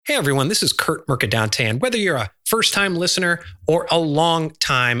Hey everyone, this is Kurt Mercadante, and whether you're a first-time listener or a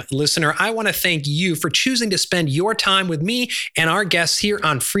long-time listener, I want to thank you for choosing to spend your time with me and our guests here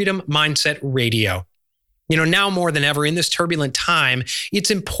on Freedom Mindset Radio. You know, now more than ever in this turbulent time, it's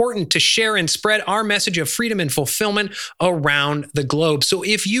important to share and spread our message of freedom and fulfillment around the globe. So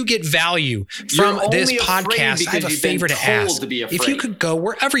if you get value from this podcast, I have a favor to ask. If you could go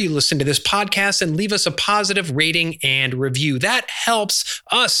wherever you listen to this podcast and leave us a positive rating and review, that helps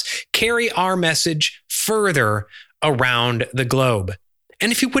us carry our message further around the globe.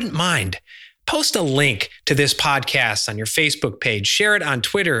 And if you wouldn't mind, post a link to this podcast on your Facebook page, share it on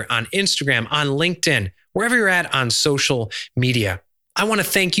Twitter, on Instagram, on LinkedIn, wherever you're at on social media. I want to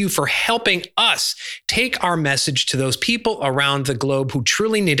thank you for helping us take our message to those people around the globe who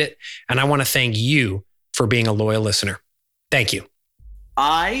truly need it. And I want to thank you for being a loyal listener. Thank you.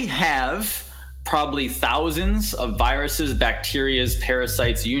 I have probably thousands of viruses, bacterias,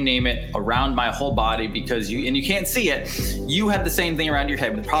 parasites, you name it, around my whole body because you can't see it. You have the same thing around your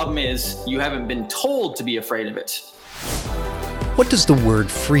head. But the problem is you haven't been told to be afraid of it. What does the word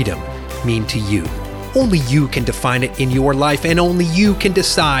freedom mean to you? Only you can define it in your life, and only you can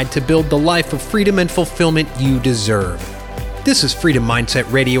decide to build the life of freedom and fulfillment you deserve. This is Freedom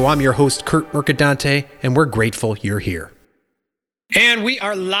Mindset Radio. I'm your host, Kurt Mercadante, and we're grateful you're here. And we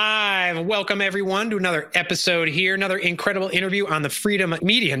are live. Welcome, everyone, to another episode here, another incredible interview on the Freedom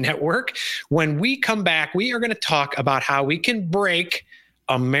Media Network. When we come back, we are going to talk about how we can break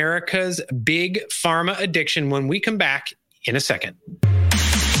America's big pharma addiction when we come back in a second.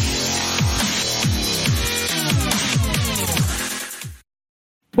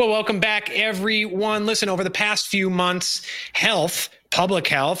 Well, welcome back, everyone. Listen, over the past few months, public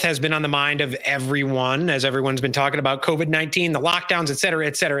health has been on the mind of everyone as everyone's been talking about COVID-19, the lockdowns, et cetera,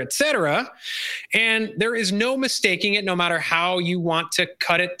 et cetera, et cetera. And there is no mistaking it, no matter how you want to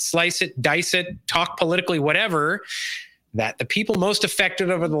cut it, slice it, dice it, talk politically, whatever, that the people most affected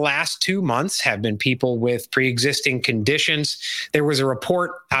over the last 2 months have been people with pre-existing conditions. There was a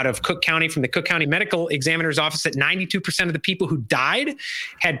report out of Cook County from the Cook County Medical Examiner's Office that 92% of the people who died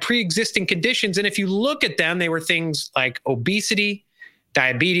had pre-existing conditions. And if you look at them, they were things like obesity,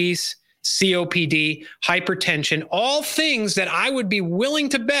 diabetes, COPD, hypertension, all things that I would be willing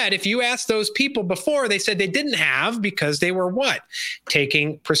to bet if you asked those people before, they said they didn't have because they were what?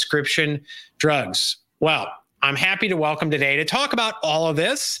 Taking prescription drugs. Well, I'm happy to welcome today to talk about all of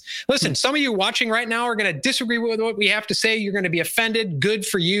this. Listen, some of you watching right now are going to disagree with what we have to say. You're going to be offended. Good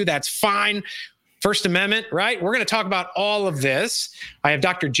for you. That's fine. First Amendment, right? We're going to talk about all of this. I have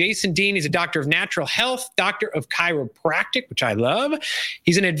Dr. Jason Dean. He's a doctor of natural health, doctor of chiropractic, which I love.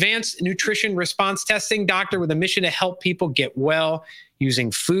 He's an advanced nutrition response testing doctor with a mission to help people get well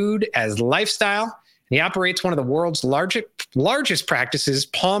using food as lifestyle. He operates one of the world's largest practices,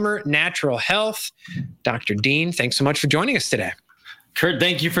 Palmer Natural Health. Dr. Dean, thanks so much for joining us today. Kurt,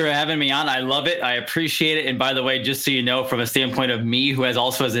 thank you for having me on. I love it. I appreciate it. And by the way, just so you know, from a standpoint of me, who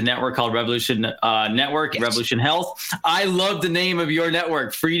also has a network called Revolution Network, yes. Revolution Health, I love the name of your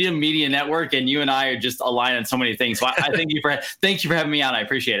network, Freedom Media Network, and you and I are just aligned on so many things. So I thank you for having me on. I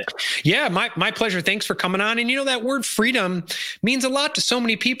appreciate it. Yeah, my pleasure. Thanks for coming on. And you know, that word freedom means a lot to so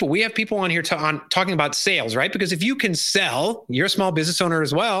many people. We have people on here talking about sales, right? Because if you can sell, you're a small business owner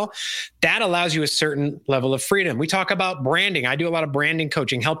as well, that allows you a certain level of freedom. We talk about branding. I do a lot of branding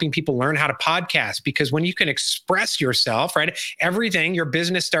coaching, helping people learn how to podcast, because when you can express yourself, right, everything, your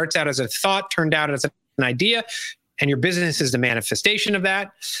business starts out as a thought, turned out as an idea, and your business is the manifestation of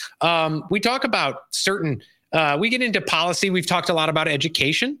that. We talk about we get into policy. We've talked a lot about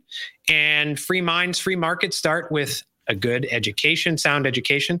education, and free minds, free markets start with a good education, sound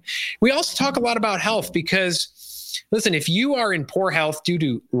education. We also talk a lot about health because, listen, if you are in poor health due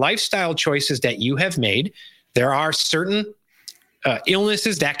to lifestyle choices that you have made, there are certain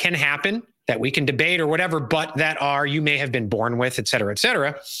illnesses that can happen that we can debate or whatever, but you may have been born with, et cetera, et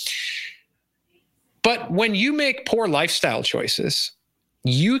cetera. But when you make poor lifestyle choices,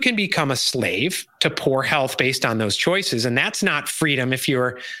 you can become a slave to poor health based on those choices. And that's not freedom if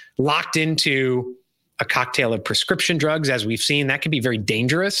you're locked into a cocktail of prescription drugs, as we've seen. That can be very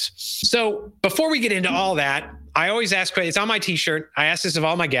dangerous. So before we get into all that, I always ask, it's on my t-shirt. I ask this of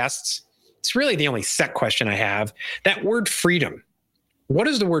all my guests. It's really the only set question I have. That word freedom. What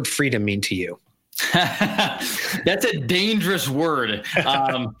does the word freedom mean to you? That's a dangerous word.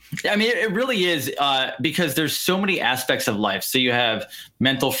 I mean, it really is because there's so many aspects of life. So you have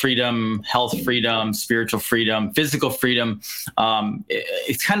mental freedom, health freedom, spiritual freedom, physical freedom.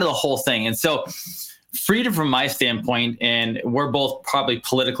 It's kind of the whole thing. And so freedom from my standpoint, and we're both probably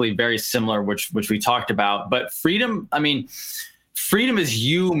politically very similar, which we talked about, but freedom freedom is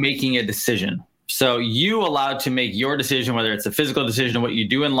you making a decision. So you allowed to make your decision, whether it's a physical decision, what you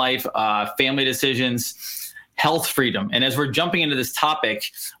do in life, family decisions, health freedom. And as we're jumping into this topic,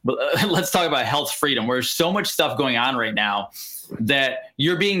 let's talk about health freedom. There's so much stuff going on right now that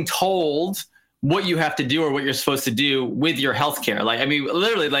you're being told what you have to do or what you're supposed to do with your healthcare. Like, I mean,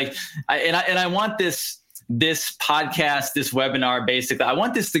 literally, like, I want this podcast, this webinar, basically, I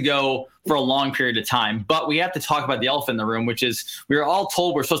want this to go for a long period of time, but we have to talk about the elephant in the room, which is we were all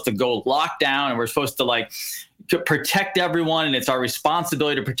told we're supposed to go lock down and we're supposed to protect everyone. And it's our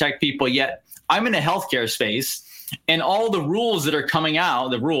responsibility to protect people. Yet I'm in a healthcare space and all the rules that are coming out,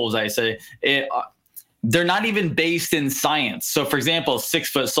 the rules I say, they're not even based in science. So for example, 6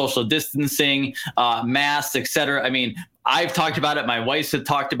 foot social distancing, masks, et cetera. I mean, I've talked about it. My wife's have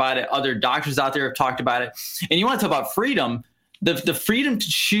talked about it. Other doctors out there have talked about it. And you want to talk about freedom, the freedom to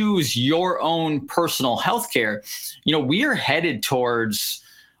choose your own personal healthcare. You know, we are headed towards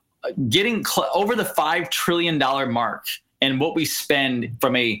getting over the $5 trillion mark and what we spend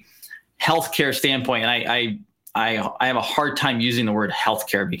from a healthcare standpoint. And I have a hard time using the word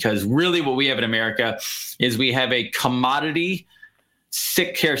healthcare because really what we have in America is we have a commodity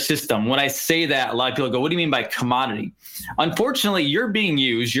sick care system. When I say that, a lot of people go, what do you mean by commodity? Unfortunately, you're being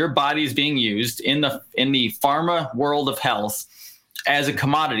used, your body is being used in the pharma world of health as a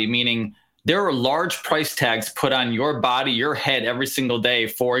commodity, meaning there are large price tags put on your body, your head every single day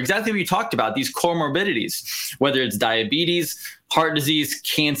for exactly what you talked about, these comorbidities, whether it's diabetes, heart disease,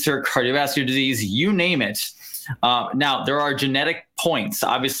 cancer, cardiovascular disease, you name it. Now, there are genetic points,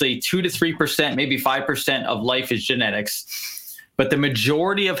 obviously 2 to 3%, maybe 5% of life is genetics, but the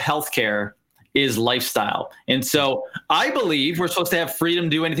majority of healthcare is lifestyle. And so I believe we're supposed to have freedom to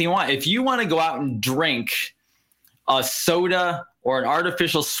do anything you want. If you want to go out and drink a soda or an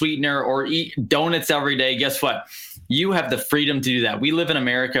artificial sweetener or eat donuts every day, guess what? You have the freedom to do that. We live in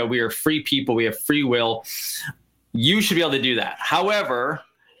America. We are free people. We have free will. You should be able to do that. However,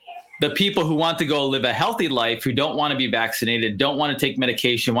 the people who want to go live a healthy life, who don't want to be vaccinated, don't want to take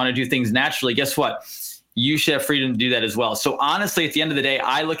medication, want to do things naturally, guess what? You should have freedom to do that as well. So honestly, at the end of the day,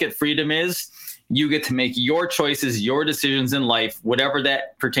 I look at freedom as you get to make your choices, your decisions in life, whatever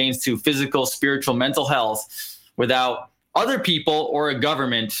that pertains to physical, spiritual, mental health, without other people or a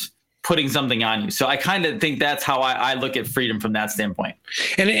government putting something on you. So I kind of think that's how I look at freedom from that standpoint.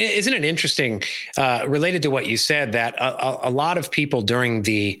 And isn't it interesting, related to what you said, that a lot of people during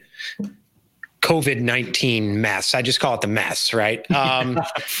the COVID-19 mess, I just call it the mess, right?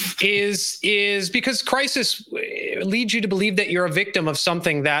 Is because crisis leads you to believe that you're a victim of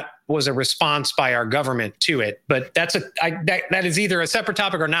something that was a response by our government to it. But that is either a separate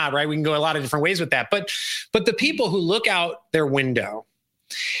topic or not, right? We can go a lot of different ways with that. But the people who look out their window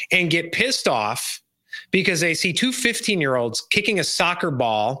and get pissed off because they see 2 15-year-olds kicking a soccer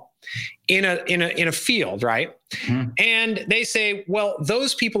ball in a field, right? Mm-hmm. And they say, well,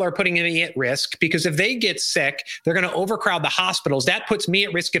 those people are putting me at risk because if they get sick, they're going to overcrowd the hospitals. That puts me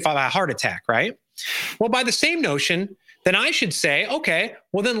at risk if I have a heart attack, right? Well, by the same notion, then I should say, okay,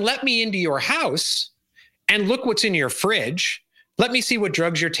 well, then let me into your house and look what's in your fridge. Let me see what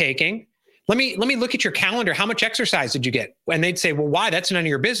drugs you're taking. Let me look at your calendar. How much exercise did you get? And they'd say, well, why? That's none of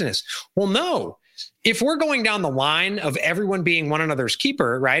your business. Well, no. If we're going down the line of everyone being one another's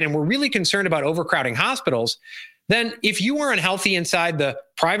keeper, right, and we're really concerned about overcrowding hospitals, then if you are unhealthy inside the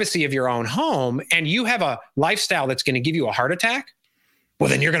privacy of your own home and you have a lifestyle that's going to give you a heart attack, well,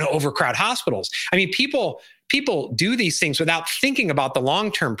 then you're going to overcrowd hospitals. I mean, people do these things without thinking about the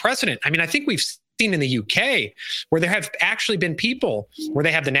long-term precedent. I mean, I think we've seen in the UK where there have actually been people where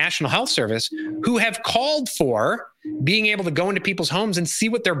they have the National Health Service who have called for being able to go into people's homes and see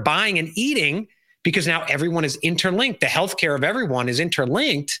what they're buying and eating, because now everyone is interlinked. The healthcare of everyone is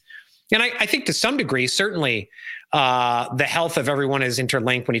interlinked. And I think to some degree, certainly the health of everyone is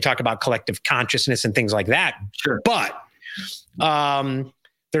interlinked when you talk about collective consciousness and things like that. Sure. But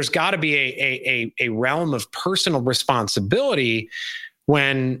there's got to be a realm of personal responsibility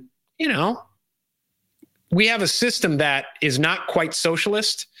when, you know, we have a system that is not quite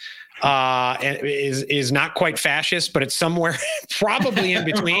socialist, and is not quite fascist, but it's somewhere probably in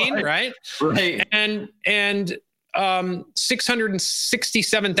between, right? Right. And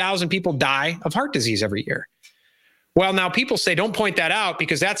 667,000 people die of heart disease every year. Well, now people say, don't point that out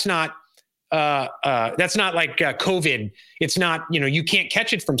because that's not like COVID. It's not, you can't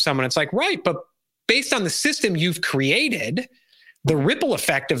catch it from someone. It's like, right. But based on the system you've created, the ripple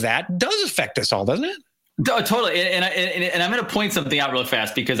effect of that does affect us all, doesn't it? Totally. And I'm going to point something out real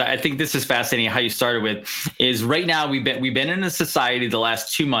fast because I think this is fascinating how you started with is right now we've been in a society the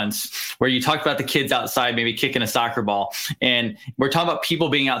last 2 months where you talked about the kids outside, maybe kicking a soccer ball. And we're talking about people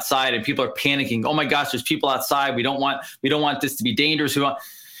being outside and people are panicking. Oh my gosh, there's people outside. We don't want this to be dangerous.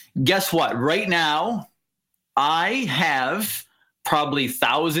 Guess what? Right now, I have probably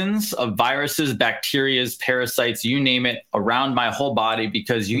thousands of viruses, bacterias, parasites, you name it, around my whole body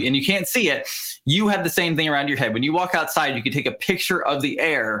because you can't see it. You have the same thing around your head. When you walk outside, you can take a picture of the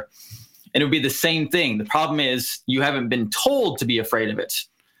air and it would be the same thing. The problem is you haven't been told to be afraid of it.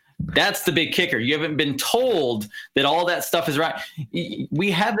 That's the big kicker. You haven't been told that all that stuff is right. We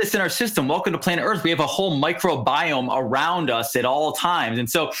have this in our system. Welcome to planet Earth. We have a whole microbiome around us at all times. And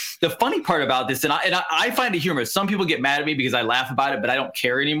so the funny part about this, and I find it humorous. Some people get mad at me because I laugh about it, but I don't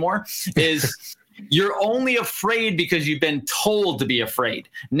care anymore, is you're only afraid because you've been told to be afraid.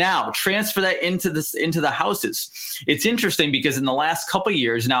 Now, transfer that into the houses. It's interesting because in the last couple of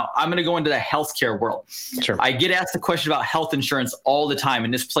years, now I'm going to go into the healthcare world. Sure. I get asked the question about health insurance all the time,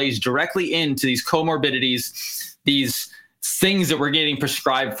 and this plays directly into these comorbidities, these things that we're getting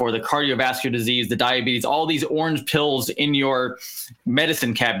prescribed for, the cardiovascular disease, the diabetes, all these orange pills in your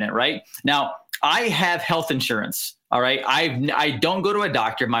medicine cabinet, right? Now, I have health insurance. All right. I don't go to a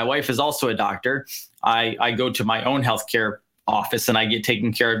doctor. My wife is also a doctor. I go to my own healthcare office and I get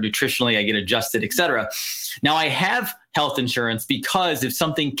taken care of nutritionally. I get adjusted, et cetera. Now I have health insurance because if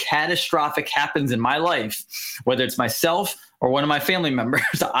something catastrophic happens in my life, whether it's myself or one of my family members,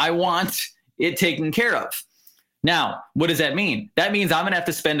 I want it taken care of. Now, what does that mean? That means I'm going to have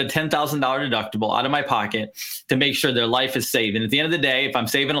to spend a $10,000 deductible out of my pocket to make sure their life is saved. And at the end of the day, if I'm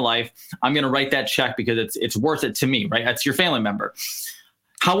saving a life, I'm going to write that check because it's worth it to me, right? That's your family member.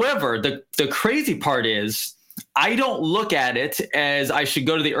 However, the crazy part is I don't look at it as I should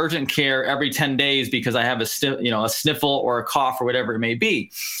go to the urgent care every 10 days because I have a sniffle or a cough or whatever it may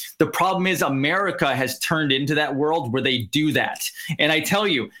be. The problem is America has turned into that world where they do that. And I tell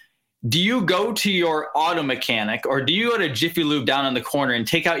you, do you go to your auto mechanic or do you go to Jiffy Lube down on the corner and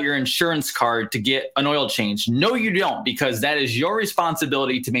take out your insurance card to get an oil change? No, you don't, because that is your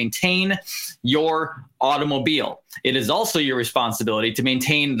responsibility to maintain your automobile. It is also your responsibility to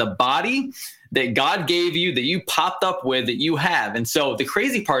maintain the body that God gave you, that you popped up with, that you have. And so the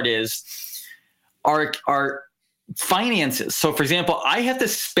crazy part is our finances. So for example, I have to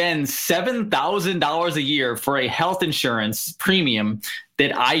spend $7,000 a year for a health insurance premium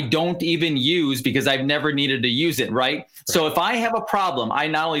that I don't even use because I've never needed to use it, right? So if I have a problem, I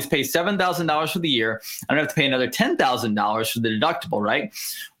not only pay $7,000 for the year, I don't have to pay another $10,000 for the deductible, right?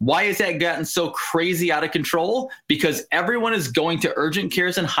 Why has that gotten so crazy out of control? Because everyone is going to urgent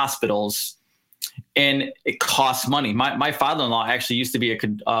cares and hospitals, and it costs money. My father-in-law actually used to be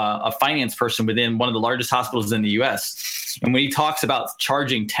a finance person within one of the largest hospitals in the U.S. And when he talks about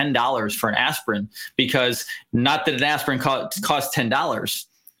charging $10 for an aspirin, because not that an aspirin costs $10,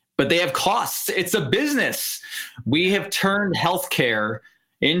 but they have costs. It's a business. We have turned healthcare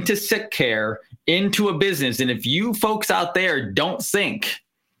into sick care into a business. And if you folks out there don't think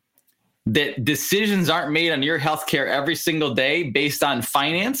that decisions aren't made on your healthcare every single day based on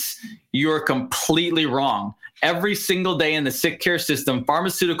finance, you're completely wrong. Every single day in the sick care system,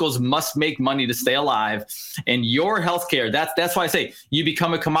 pharmaceuticals must make money to stay alive. And your healthcare, that's why I say you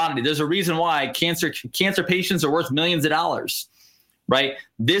become a commodity. There's a reason why cancer patients are worth millions of dollars, right?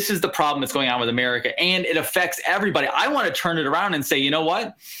 This is the problem that's going on with America, and it affects everybody. I want to turn it around and say, you know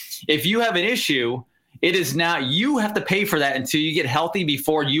what? If you have an issue, it is now you have to pay for that until you get healthy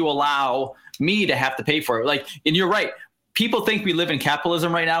before you allow me to have to pay for it. And you're right. People think we live in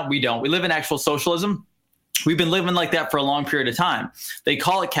capitalism right now. We don't. We live in actual socialism. We've been living like that for a long period of time. They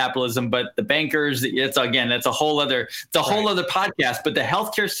call it capitalism, but the bankers, that's a whole other podcast. But the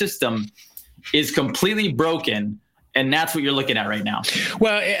healthcare system is completely broken. And that's what you're looking at right now.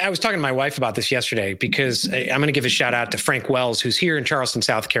 Well, I was talking to my wife about this yesterday because I'm going to give a shout out to Frank Wells, who's here in Charleston,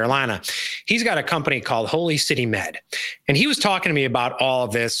 South Carolina. He's got a company called Holy City Med. And he was talking to me about all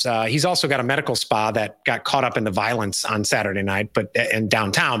of this. He's also got a medical spa that got caught up in the violence on Saturday night, in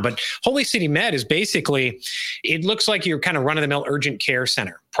downtown. But Holy City Med is basically, it looks like you're kind of run-of-the-mill urgent care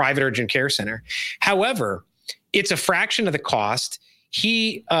center, private urgent care center. However, it's a fraction of the cost.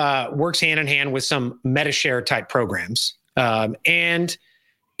 He works hand in hand with some MediShare type programs, and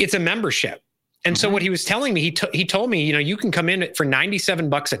it's a membership. And so what he was telling me, he told me, you can come in for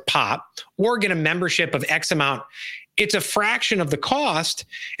 $97 at pop or get a membership of X amount. It's a fraction of the cost,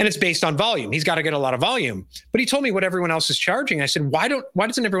 and it's based on volume. He's got to get a lot of volume. But he told me what everyone else is charging. I said, why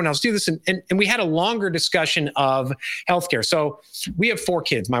doesn't everyone else do this? And we had a longer discussion of healthcare. So we have 4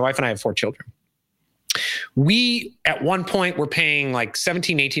 kids. My wife and I have 4 children. We, at one point, were paying like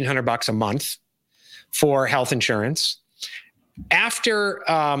 $1,700-1,800 a month for health insurance. After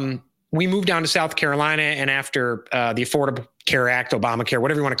we moved down to South Carolina, and after the Affordable Care Act, Obamacare,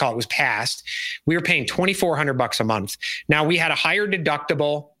 whatever you want to call it, was passed, we were paying $2,400 a month. Now, we had a higher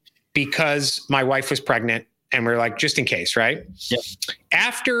deductible because my wife was pregnant, and we were like, just in case, right? Yep.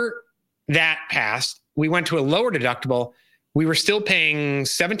 After that passed, we went to a lower deductible. We were still paying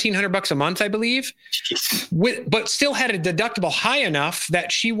 $1,700 a month, I believe, but still had a deductible high enough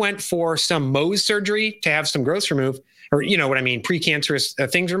that she went for some Mohs surgery to have some growths removed, or you know what I mean, precancerous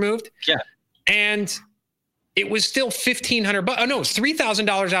things removed. Yeah. And it was still $1,500. Oh no, it was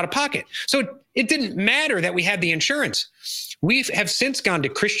 $3,000 out of pocket. So it didn't matter that we had the insurance. We have since gone to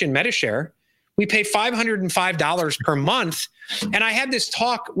Christian Medishare. We pay $505 per month. And I had this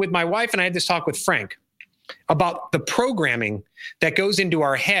talk with my wife, and I had this talk with Frank about the programming that goes into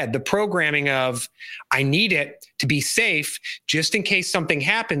our head, the programming of, I need it to be safe just in case something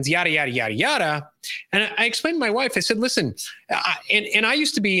happens, yada, yada, yada, yada. And I explained to my wife, I said, listen, and I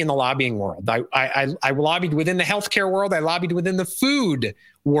used to be in the lobbying world. I lobbied within the healthcare world. I lobbied within the food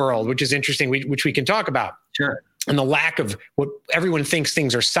world, which is interesting, which we can talk about. Sure. And the lack of what everyone thinks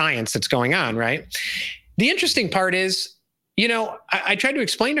things are science that's going on, right? The interesting part is, you know, I tried to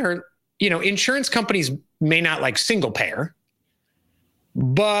explain to her, you know, insurance companies may not like single payer,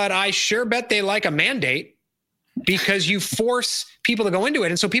 but I sure bet they like a mandate because you force people to go into it.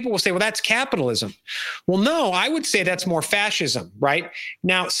 And so people will say, well, that's capitalism. Well, no, I would say that's more fascism, right?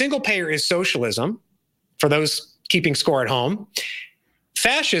 Now, single payer is socialism for those keeping score at home.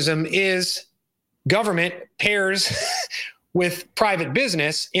 Fascism is government pairs with private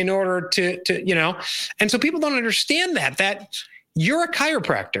business in order to, you know, and so people don't understand that you're a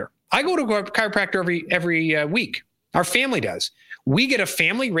chiropractor. I go to a chiropractor every week. Our family does. We get a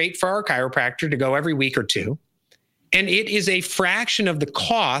family rate for our chiropractor to go every week or two. And it is a fraction of the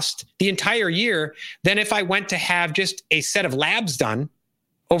cost the entire year than if I went to have just a set of labs done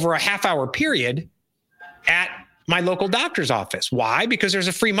over a half-hour period at my local doctor's office. Why? Because there's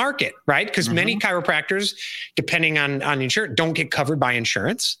a free market, right? Because many chiropractors, depending on insurance, don't get covered by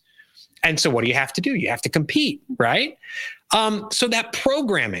insurance. And so what do you have to do? You have to compete, right? So that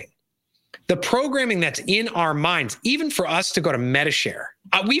programming, the programming that's in our minds, even for us to go to Medishare,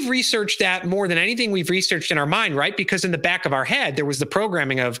 we've researched that more than anything we've researched in our mind, right? Because in the back of our head, there was the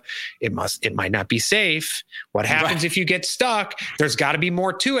programming of it might not be safe. What happens if you get stuck? There's got to be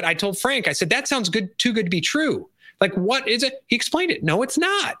more to it. I told Frank, I said, that sounds too good to be true. Like, what is it? He explained it. No, it's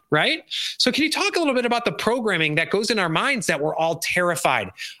not, right? So can you talk a little bit about the programming that goes in our minds that we're all terrified?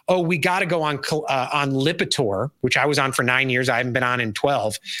 Oh, we got to go on Lipitor, which I was on for 9 years. I haven't been on in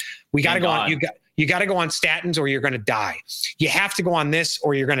 12. We got to go on. You got to go on statins or you're going to die. You have to go on this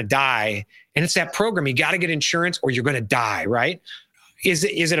or you're going to die. And it's that program. You got to get insurance or you're going to die, right? Is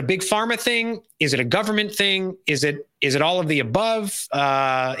it a big pharma thing? Is it a government thing? Is it all of the above?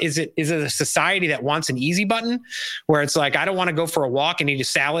 Is it a society that wants an easy button where it's like, I don't want to go for a walk and eat a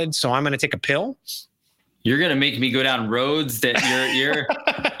salad, so I'm going to take a pill? You're going to make me go down roads that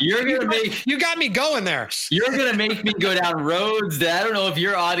you're going to make. You got me going there. You're going to make me go down roads that I don't know if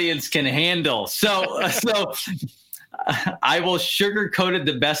your audience can handle. So I will sugarcoat it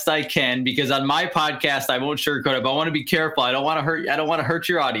the best I can, because on my podcast, I won't sugarcoat it, but I want to be careful. I don't want to hurt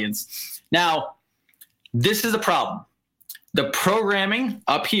your audience. Now, this is a problem. The programming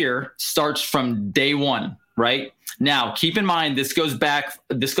up here starts from day one, right? Now, keep in mind, this goes back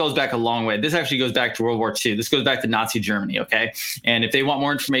a long way. This actually goes back to World War II. This goes back to Nazi Germany, okay? And if they want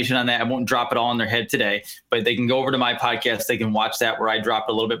more information on that, I won't drop it all in their head today, but they can go over to my podcast. They can watch that where I drop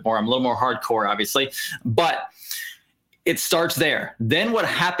it a little bit more. I'm a little more hardcore, obviously, but it starts there. Then what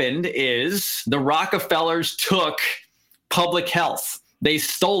happened is the Rockefellers took public health. They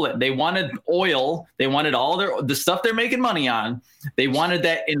stole it. They wanted oil. They wanted all the stuff they're making money on. They wanted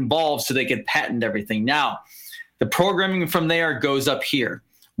that involved so they could patent everything. Now, the programming from there goes up here.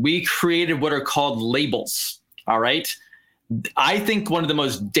 We created what are called labels, all right? I think one of the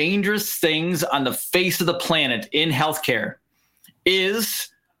most dangerous things on the face of the planet in healthcare is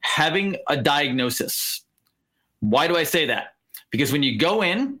having a diagnosis. Why do I say that? Because when you go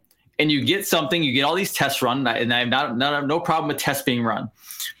in and you get something, you get all these tests run, and I have no problem with tests being run.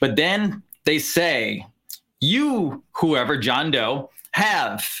 But then they say, you, whoever, John Doe,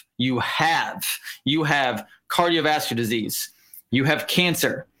 you have cardiovascular disease, you have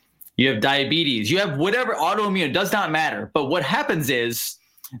cancer, you have diabetes, you have whatever, autoimmune, it does not matter. But what happens is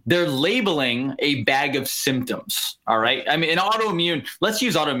they're labeling a bag of symptoms, all right? I mean, in autoimmune, let's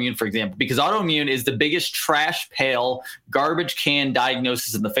use autoimmune, for example, because autoimmune is the biggest trash pail, garbage can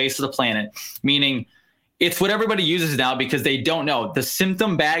diagnosis in the face of the planet, meaning it's what everybody uses now because they don't know. The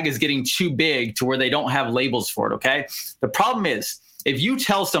symptom bag is getting too big to where they don't have labels for it, okay? The problem is, if you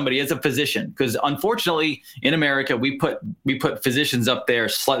tell somebody as a physician, because unfortunately in America, we put physicians up there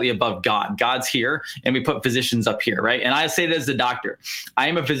slightly above God. God's here, and we put physicians up here, right? And I say it as a doctor. I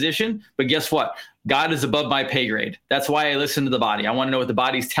am a physician, but guess what? God is above my pay grade. That's why I listen to the body. I want to know what the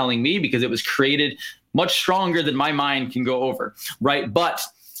body's telling me because it was created much stronger than my mind can go over, right? But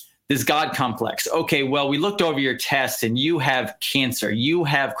this God complex. Okay, well, we looked over your tests and you have cancer, you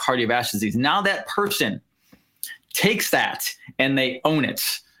have cardiovascular disease. Now that person takes that and they own it.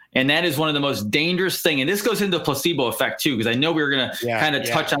 And that is one of the most dangerous things. And this goes into the placebo effect too, because I know we were going to kind of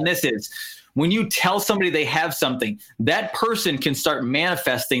touch on this is when you tell somebody they have something, that person can start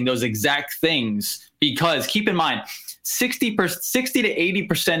manifesting those exact things because keep in mind, 60 to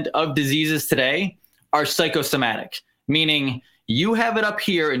 80% of diseases today are psychosomatic, meaning you have it up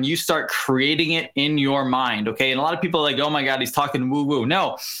here and you start creating it in your mind. Okay. And a lot of people are like, oh my God, he's talking woo woo.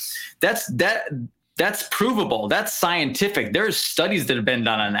 No, that's provable. That's scientific. There's studies that have been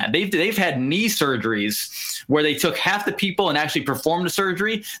done on that. They've had knee surgeries where they took half the people and actually performed the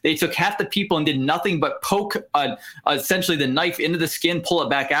surgery. They took half the people and did nothing but poke essentially the knife into the skin, pull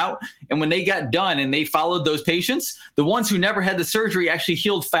it back out. And when they got done and they followed those patients, the ones who never had the surgery actually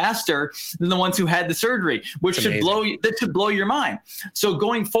healed faster than the ones who had the surgery, which should blow your mind. So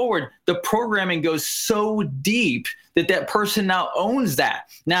going forward, the programming goes so deep that person now owns that.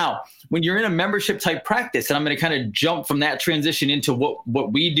 Now, when you're in a membership type practice, and I'm going to kind of jump from that transition into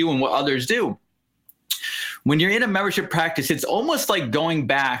what we do and what others do. When you're in a membership practice, it's almost like going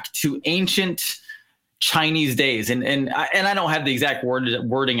back to ancient Chinese days. And I don't have the exact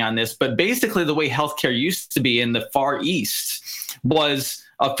wording on this, but basically the way healthcare used to be in the Far East was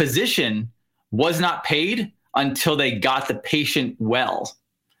a physician was not paid until they got the patient well.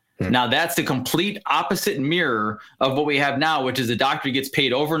 Now, that's the complete opposite mirror of what we have now, which is a doctor gets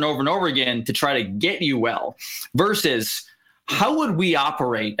paid over and over and over again to try to get you well, versus how would we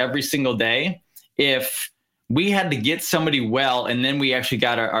operate every single day if we had to get somebody well and then we actually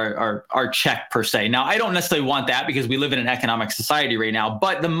got our check per se. Now, I don't necessarily want that because we live in an economic society right now,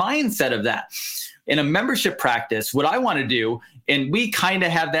 but the mindset of that in a membership practice, what I want to do, and we kind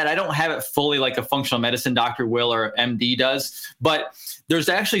of have that. I don't have it fully like a functional medicine doctor will or MD does, but there's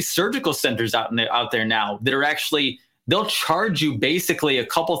actually surgical centers out there now that are actually, they'll charge you basically a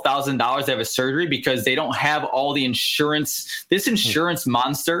couple $1,000s to have a surgery because they don't have all the insurance. This insurance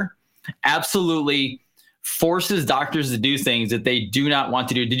monster absolutely forces doctors to do things that they do not want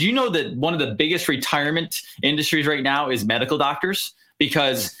to do. Did you know that one of the biggest retirement industries right now is medical doctors?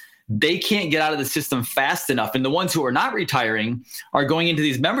 Because they can't get out of the system fast enough. And the ones who are not retiring are going into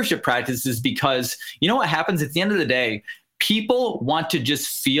these membership practices because you know what happens at the end of the day? People want to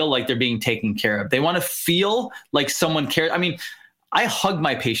just feel like they're being taken care of. They want to feel like someone cares. I mean, I hug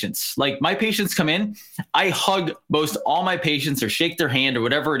my patients. Like my patients come in, I hug most all my patients or shake their hand or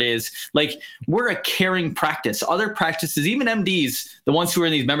whatever it is. Like we're a caring practice. Other practices, even MDs, the ones who are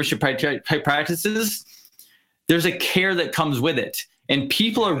in these membership type practices, there's a care that comes with it. And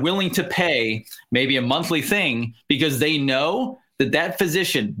people are willing to pay maybe a monthly thing because they know that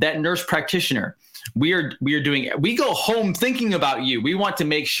physician, that nurse practitioner, we go home thinking about you. We want to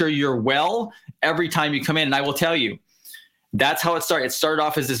make sure you're well every time you come in. And I will tell you, that's how it started. It started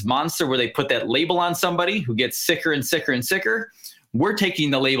off as this monster where they put that label on somebody who gets sicker and sicker and sicker. We're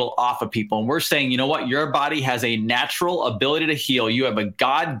taking the label off of people and we're saying, you know what? Your body has a natural ability to heal. You have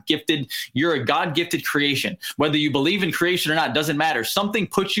you're a God-gifted creation. Whether you believe in creation or not, doesn't matter. Something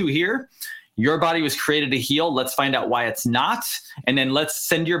put you here. Your body was created to heal. Let's find out why it's not. And then let's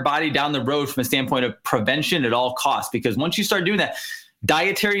send your body down the road from a standpoint of prevention at all costs. Because once you start doing that,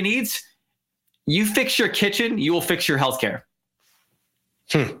 dietary needs, you fix your kitchen, you will fix your healthcare.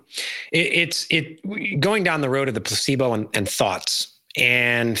 It's going down the road of the placebo and thoughts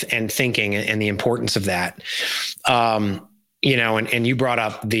and thinking and the importance of that. And you brought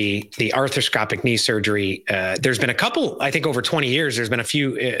up the arthroscopic knee surgery. There's been a couple, I think over 20 years, there's been a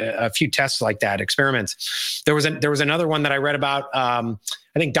few tests like that, experiments. There was another one that I read about.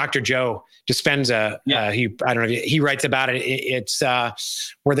 I think Dr. Joe Dispenza, I don't know, he writes about it. It's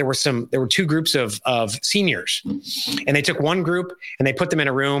where there were two groups of seniors, and they took one group and they put them in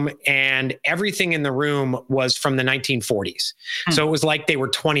a room, and everything in the room was from the 1940s. So it was like they were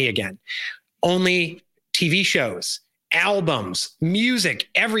 20 again. Only TV shows, albums, music,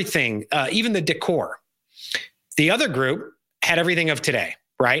 everything, even the decor. The other group had everything of today.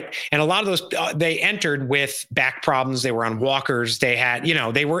 Right. And a lot of those, they entered with back problems. They were on walkers. They had,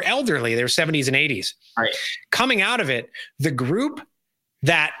 they were elderly. They were 70s and 80s. Right. Coming out of it, the group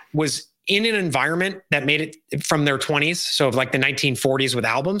that was in an environment that made it from their 20s, so of like the 1940s with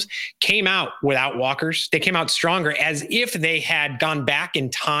albums, came out without walkers. They came out stronger, as if they had gone back in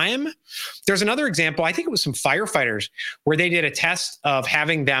time. There's another example. I think it was some firefighters where they did a test of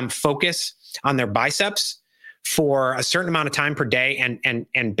having them focus on their biceps for a certain amount of time per day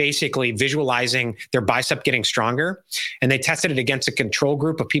and basically visualizing their bicep getting stronger. And they tested it against a control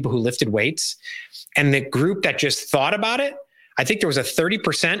group of people who lifted weights. And the group that just thought about it, I think there was a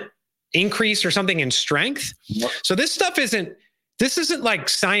 30% increase or something in strength. Yep. So this isn't like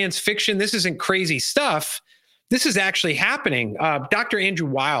science fiction. This isn't crazy stuff. This is actually happening. Dr. Andrew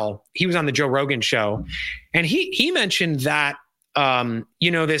Weil, he was on the Joe Rogan show, and he mentioned that,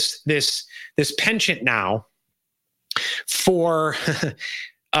 this penchant now for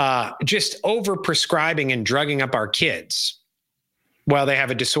just over prescribing and drugging up our kids while they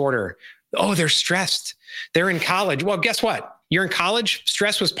have a disorder. Oh, they're stressed. They're in college. Well, guess what? You're in college.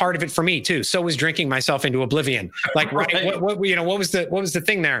 Stress was part of it for me too. So was drinking myself into oblivion. Like, right? What was the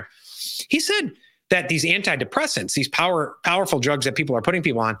thing there? He said that these antidepressants, these powerful drugs that people are putting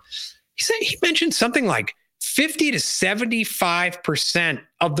people on, he mentioned something like 50 to 75%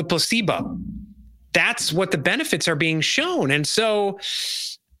 of the placebo. That's what the benefits are being shown. And so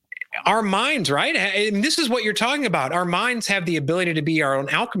our minds, right? And this is what you're talking about. Our minds have the ability to be our own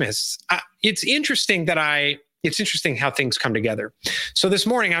alchemists. It's interesting how things come together. So this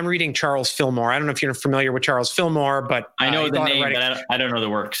morning I'm reading Charles Fillmore. I don't know if you're familiar with Charles Fillmore, but I know the name, but I don't know the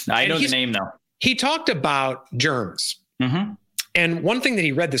works. I know the name though. He talked about germs. Mm-hmm. And one thing that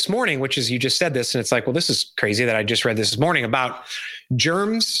he read this morning, which is, you just said this, and it's like, well, this is crazy that I just read this morning about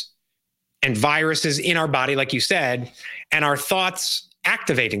germs and viruses in our body, like you said, and our thoughts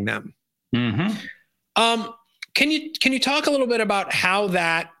activating them. Mm-hmm. Can you talk a little bit about how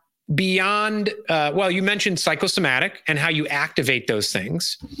that beyond, you mentioned psychosomatic and how you activate those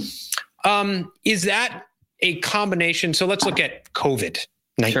things. Is that a combination? So let's look at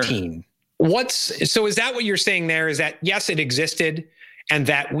COVID-19. Sure. So is that what you're saying there? Is that, yes, it existed and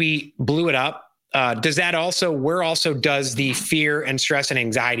that we blew it up? Does the fear and stress and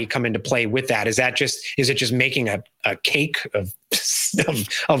anxiety come into play with that? Is it just making a cake of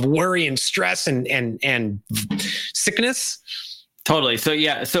worry and stress and sickness? Totally. So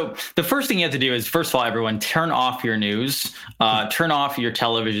the first thing you have to do is, first of all, everyone, turn off your news, turn off your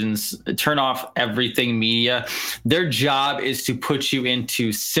televisions, turn off everything media. Their job is to put you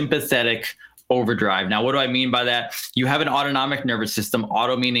into sympathetic overdrive. Now, what do I mean by that? You have an autonomic nervous system,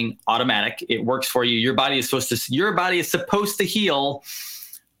 auto meaning automatic. It works for you. Your body is supposed to heal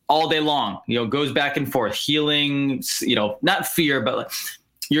all day long. Goes back and forth, healing, not fear, but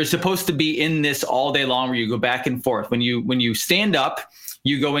you're supposed to be in this all day long where you go back and forth. When you stand up,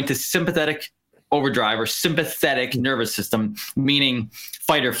 you go into sympathetic overdrive or sympathetic nervous system, meaning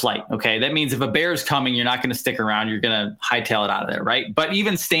fight or flight. Okay. That means if a bear is coming, you're not going to stick around. You're going to hightail it out of there. Right. But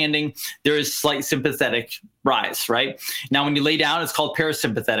even standing, there is slight sympathetic rise. Right. Now, when you lay down, it's called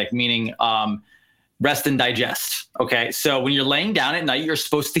parasympathetic, meaning rest and digest. Okay. So when you're laying down at night, you're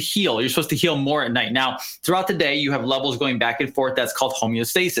supposed to heal. You're supposed to heal more at night. Now, throughout the day, you have levels going back and forth. That's called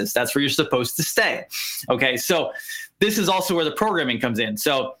homeostasis. That's where you're supposed to stay. Okay. So this is also where the programming comes in.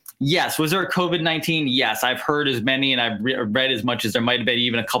 So yes, was there a COVID-19? Yes, I've heard as many and I've read as much as there might have been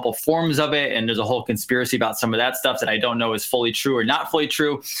even a couple forms of it. And there's a whole conspiracy about some of that stuff that I don't know is fully true or not fully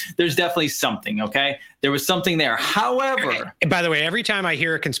true. There's definitely something, okay? There was something there. However, by the way, every time I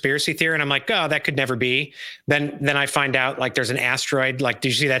hear a conspiracy theory and I'm like, oh, that could never be, then I find out like there's an asteroid. Like, did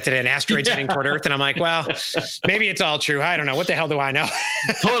you see that today? An asteroid heading toward Earth. And I'm like, well, maybe it's all true. I don't know. What the hell do I know?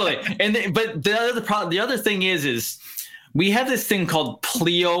 Totally. But the other thing is we have this thing called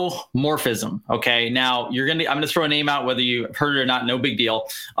pleomorphism. Okay. Now I'm going to throw a name out, whether you heard it or not, no big deal.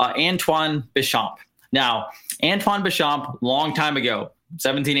 Antoine Béchamp. Now, Antoine Béchamp, long time ago,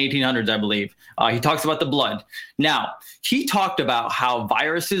 1800s, I believe. He talks about the blood. Now, he talked about how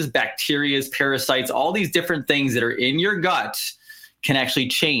viruses, bacteria, parasites, all these different things that are in your gut can actually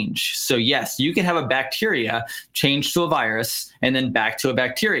change. So yes, you can have a bacteria change to a virus and then back to a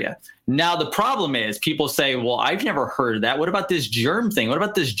bacteria. Now, the problem is people say, well, I've never heard of that. What about this germ thing? What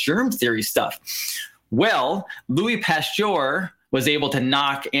about this germ theory stuff? Well, Louis Pasteur was able to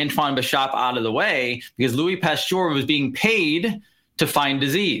knock Antoine Béchamp out of the way because Louis Pasteur was being paid to find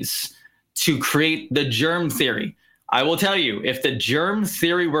disease, to create the germ theory. I will tell you, if the germ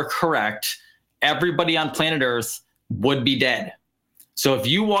theory were correct, everybody on planet Earth would be dead. So if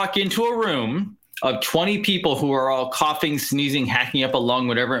you walk into a room of 20 people who are all coughing, sneezing, hacking up a lung,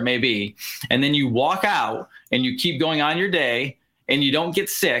 whatever it may be, and then you walk out and you keep going on your day and you don't get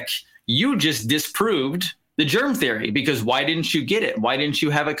sick, you just disproved the germ theory, because why didn't you get it? Why didn't you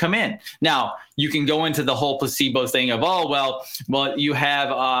have it come in? Now, you can go into the whole placebo thing of, well, you have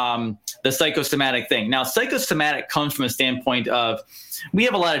the psychosomatic thing. Now, psychosomatic comes from a standpoint of, we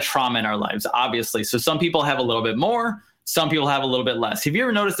have a lot of trauma in our lives, obviously. So some people have a little bit more, some people have a little bit less. Have you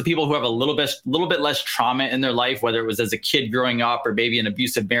ever noticed the people who have a little bit less trauma in their life, whether it was as a kid growing up or maybe an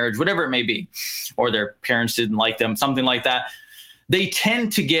abusive marriage, whatever it may be, or their parents didn't like them, something like that, they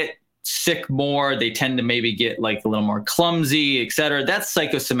tend to get sick more. They tend to maybe get like a little more clumsy, et cetera. That's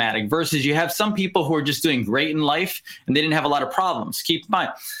psychosomatic, versus you have some people who are just doing great in life and they didn't have a lot of problems. Keep in mind,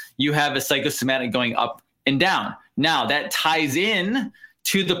 you have a psychosomatic going up and down. Now that ties in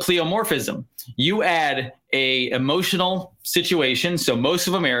to the pleomorphism. You add a emotional situation. So most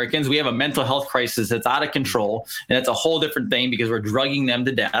of Americans, we have a mental health crisis that's out of control. And that's a whole different thing because we're drugging them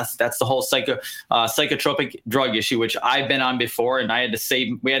to death. That's the whole psychotropic drug issue, which I've been on before. And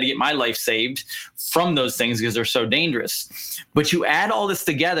we had to get my life saved from those things because they're so dangerous. But you add all this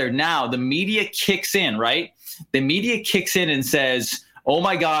together. Now the media kicks in, right? The media kicks in and says, oh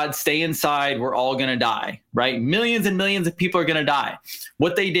my God, stay inside. We're all going to die, right? Millions and millions of people are going to die.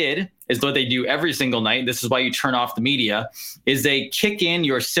 What they did is what they do every single night. This is why you turn off the media, is they kick in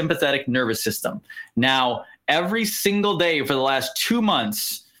your sympathetic nervous system. Now, every single day for the last 2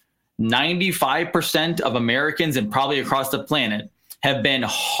 months, 95% of Americans and probably across the planet have been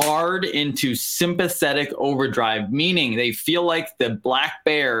hard into sympathetic overdrive, meaning they feel like the black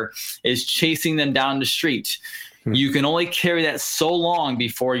bear is chasing them down the street. You can only carry that so long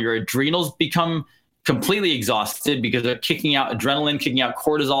before your adrenals become completely exhausted because they're kicking out adrenaline, kicking out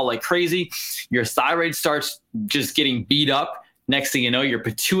cortisol like crazy. Your thyroid starts just getting beat up. Next thing you know, your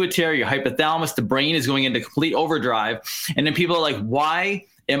pituitary, your hypothalamus, the brain is going into complete overdrive. And then people are like, why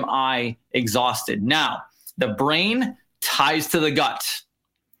am I exhausted? Now, the brain ties to the gut.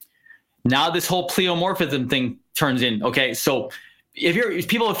 Now this whole pleomorphism thing turns in. Okay, so if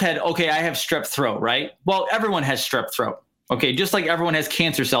people have had, okay, I have strep throat, right? Well, everyone has strep throat. Okay, just like everyone has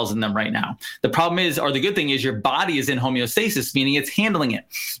cancer cells in them right now. The problem is, or the good thing is, your body is in homeostasis, meaning it's handling it.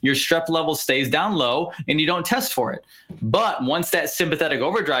 Your strep level stays down low and you don't test for it. But once that sympathetic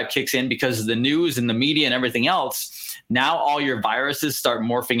overdrive kicks in because of the news and the media and everything else, now all your viruses start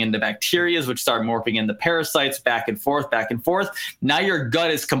morphing into bacteria, which start morphing into parasites, back and forth, back and forth. Now your gut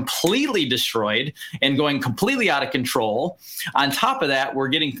is completely destroyed and going completely out of control. On top of that, we're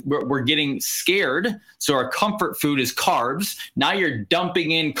getting scared. So our comfort food is carbs. Now you're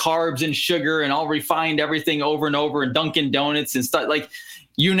dumping in carbs and sugar and all refined everything over and over, and Dunkin' Donuts and stuff, like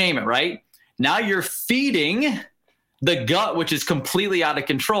you name it, right? Now you're feeding the gut, which is completely out of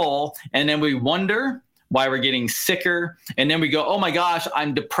control. And then we wonder why we're getting sicker. And then we go, oh my gosh,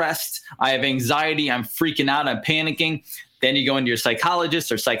 I'm depressed. I have anxiety. I'm freaking out. I'm panicking. Then you go into your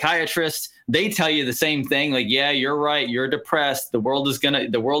psychologist or psychiatrist. They tell you the same thing. Like, yeah, you're right. You're depressed. The world is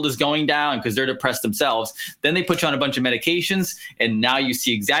going down because they're depressed themselves. Then they put you on a bunch of medications. And now you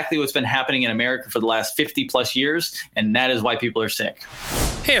see exactly what's been happening in America for the last 50 plus years. And that is why people are sick.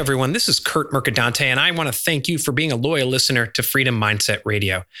 Hey, everyone, this is Kurt Mercadante, and I want to thank you for being a loyal listener to Freedom Mindset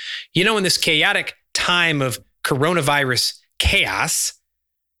Radio. You know, in this chaotic time of coronavirus chaos,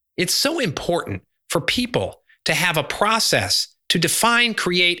 it's so important for people to have a process to define,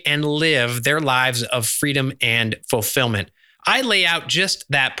 create, and live their lives of freedom and fulfillment. I lay out just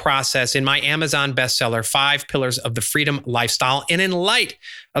that process in my Amazon bestseller, 5 Pillars of the Freedom Lifestyle. And in light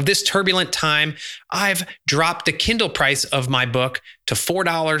of this turbulent time, I've dropped the Kindle price of my book to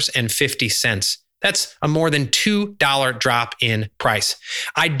 $4.50. That's a more than $2 drop in price.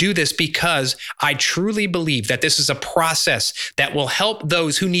 I do this because I truly believe that this is a process that will help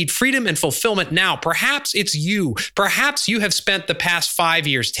those who need freedom and fulfillment now. Perhaps it's you. Perhaps you have spent the past 5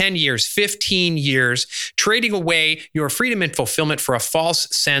 years, 10 years, 15 years trading away your freedom and fulfillment for a false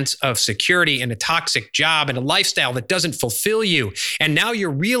sense of security and a toxic job and a lifestyle that doesn't fulfill you. And now you're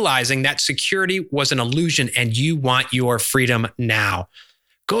realizing that security was an illusion and you want your freedom now.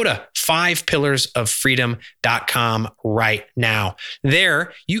 Go to 5pillarsoffreedom.com right now.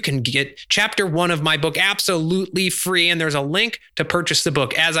 There, you can get chapter 1 of my book absolutely free, and there's a link to purchase the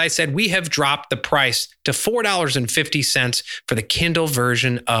book. As I said, we have dropped the price to $4.50 for the Kindle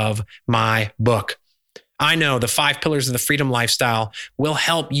version of my book. I know the 5 Pillars of the Freedom Lifestyle will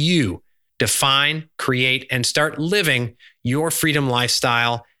help you define, create, and start living your freedom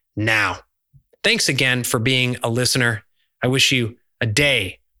lifestyle now. Thanks again for being a listener. I wish you a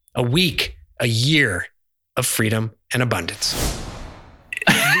day, a week, a year of freedom and abundance.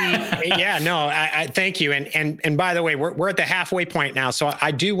 Yeah, no, I thank you. And by the way, we're at the halfway point now. So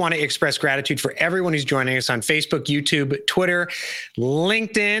I do want to express gratitude for everyone who's joining us on Facebook, YouTube, Twitter,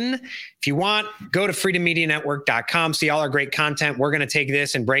 LinkedIn. If you want, go to freedommedianetwork.com, see all our great content. We're going to take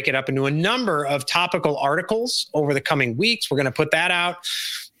this and break it up into a number of topical articles over the coming weeks. We're going to put that out.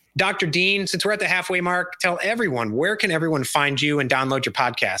 Dr. Dean, since we're at the halfway mark, tell everyone, where can everyone find you and download your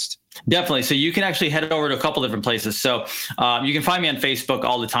podcast? Definitely. So you can actually head over to a couple different places. So you can find me on Facebook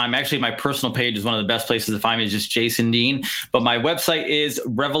all the time. Actually, my personal page is one of the best places to find me, is just Jason Dean. But my website is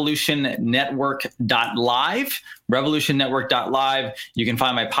revolutionnetwork.live. revolutionnetwork.live. You can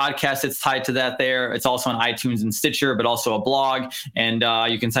find my podcast. It's tied to that there. It's also on iTunes and Stitcher, but also a blog. And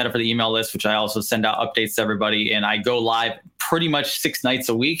you can sign up for the email list, which I also send out updates to everybody. And I go live pretty much 6 nights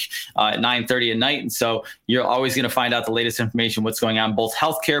a week at 9:30 at night. And so you're always going to find out the latest information, what's going on, both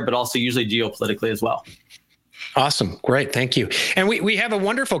healthcare, but also usually geopolitically as well. Awesome. Great. Thank you. And we have a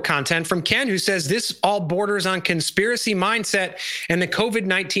wonderful content from Ken, who says this all borders on conspiracy mindset, and the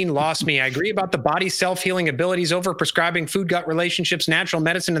COVID-19 lost me. I agree about the body's self-healing abilities, over prescribing, food-gut relationships, natural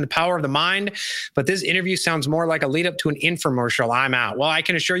medicine, and the power of the mind. But this interview sounds more like a lead up to an infomercial. I'm out. Well, I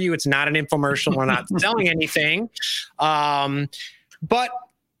can assure you it's not an infomercial. We're not selling anything. But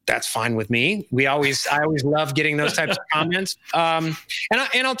that's fine with me. I always love getting those types of comments. And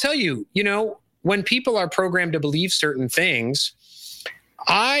I'll tell you, when people are programmed to believe certain things,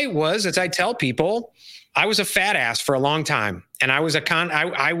 as I tell people, I was a fat ass for a long time, and I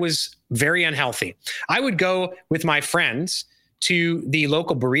was very unhealthy. I would go with my friends to the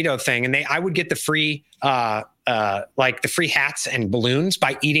local burrito thing, and I would get the free the free hats and balloons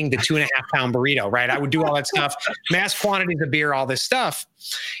by eating the 2.5 pound burrito, right? I would do all that stuff, mass quantities of beer, all this stuff.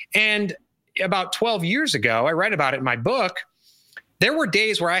 And about 12 years ago, I write about it in my book. There were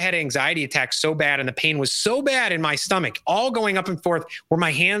days where I had anxiety attacks so bad, and the pain was so bad in my stomach, all going up and forth, where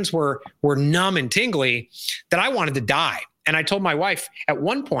my hands were numb and tingly, that I wanted to die. And I told my wife at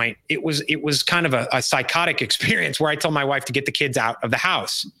one point, it was kind of a psychotic experience, where I told my wife to get the kids out of the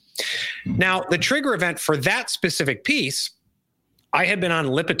house. Now, the trigger event for that specific piece, I had been on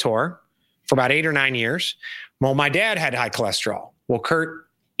Lipitor for about 8 or 9 years. Well, my dad had high cholesterol. Well, Kurt,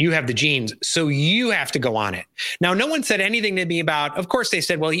 you have the genes, so you have to go on it. Now, no one said anything to me about, of course they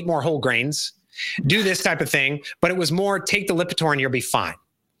said, well, eat more whole grains, do this type of thing, but it was more, take the Lipitor and you'll be fine.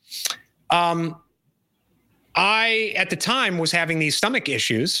 I, at the time, was having these stomach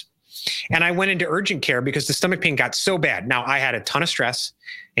issues, and I went into urgent care because the stomach pain got so bad. Now, I had a ton of stress,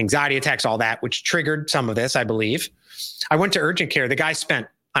 anxiety attacks, all that, which triggered some of this, I believe. I went to urgent care. The guy spent,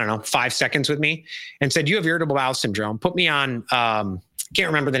 5 seconds with me and said, you have irritable bowel syndrome. Put me on, can't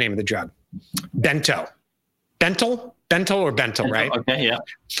remember the name of the drug. Bentyl, right? Okay, yeah.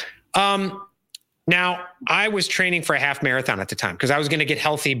 Now, I was training for a half marathon at the time because I was going to get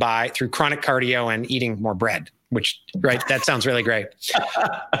healthy through chronic cardio and eating more bread, which, right, that sounds really great.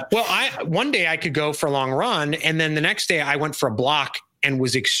 Well, one day I could go for a long run, and then the next day I went for a block and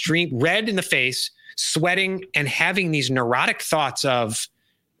was extreme red in the face, sweating, and having these neurotic thoughts of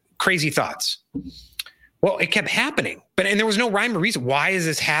crazy thoughts. Well, it kept happening, and there was no rhyme or reason. Why is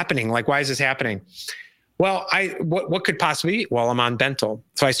this happening? Why is this happening? Well, what could possibly be? Well, I'm on Bentyl.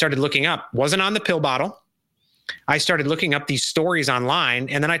 So I started looking up, wasn't on the pill bottle. I started looking up these stories online.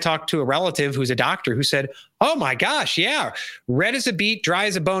 And then I talked to a relative who's a doctor who said, oh my gosh, yeah, red as a beet, dry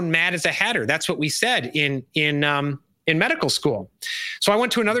as a bone, mad as a hatter. That's what we said in medical school. So I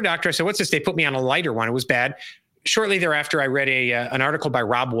went to another doctor. I said, what's this? They put me on a lighter one. It was bad. Shortly thereafter, I read an article by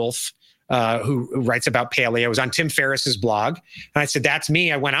Rob Wolf, who writes about paleo. It was on Tim Ferriss's blog. And I said, that's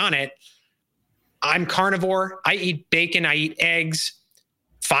me. I went on it. I'm carnivore. I eat bacon. I eat eggs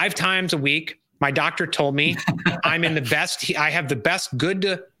 5 times a week. My doctor told me I'm in the best. I have the best good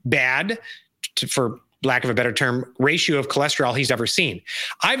to bad, for lack of a better term, ratio of cholesterol he's ever seen.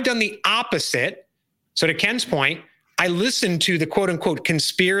 I've done the opposite. So to Ken's point, I listened to the quote unquote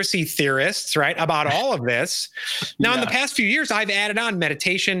conspiracy theorists, right, about all of this. Now, in the past few years, I've added on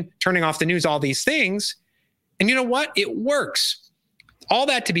meditation, turning off the news, all these things. And you know what? It works. All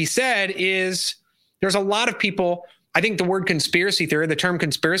that to be said is, there's a lot of people, I think the word conspiracy theory, the term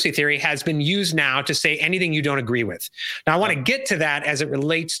conspiracy theory, has been used now to say anything you don't agree with. Now, I want to get to that as it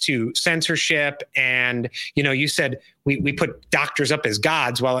relates to censorship. And, you said we put doctors up as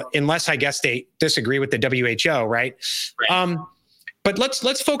gods. Well, unless I guess they disagree with the WHO, right? But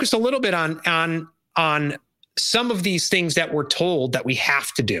let's focus a little bit on some of these things that we're told that we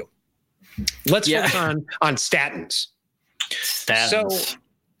have to do. Let's focus on statins. So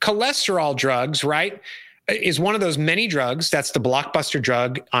cholesterol drugs, right, is one of those many drugs. That's the blockbuster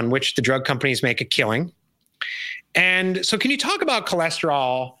drug on which the drug companies make a killing. And so can you talk about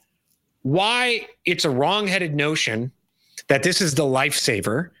cholesterol why it's a wrong-headed notion that this is the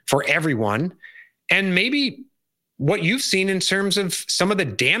lifesaver for everyone, and maybe what you've seen in terms of some of the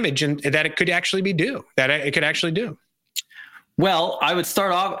damage that it could actually do. Well, I would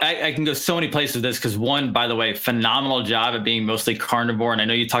start off, I can go so many places with this because one, by the way, phenomenal job at being mostly carnivore. And I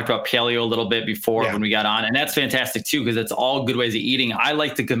know you talked about paleo a little bit before when we got on, and that's fantastic too, because it's all good ways of eating. I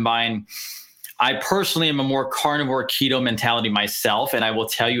like to combine. I personally am a more carnivore keto mentality myself, and I will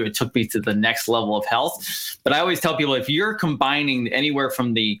tell you it took me to the next level of health. But I always tell people, if you're combining anywhere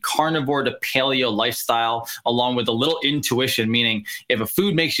from the carnivore to paleo lifestyle, along with a little intuition, meaning if a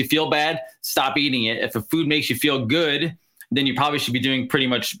food makes you feel bad, stop eating it. If a food makes you feel good, then you probably should be doing pretty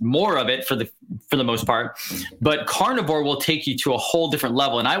much more of it for the most part. But carnivore will take you to a whole different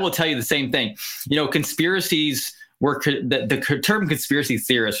level. And I will tell you the same thing. Conspiracies the term conspiracy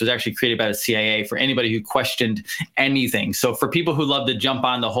theorist was actually created by the CIA for anybody who questioned anything. So for people who love to jump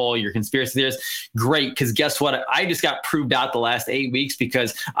on the whole, you're conspiracy theorist, great. Because guess what? I just got proved out the last 8 weeks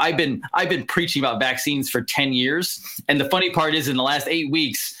because I've been preaching about vaccines for 10 years. And the funny part is in the last 8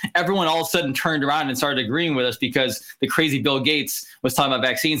 weeks, everyone all of a sudden turned around and started agreeing with us because the crazy Bill Gates was talking about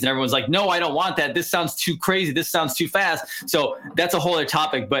vaccines and everyone's like, no, I don't want that. This sounds too crazy. This sounds too fast. So that's a whole other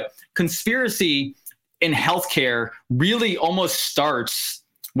topic. But conspiracy in healthcare really almost starts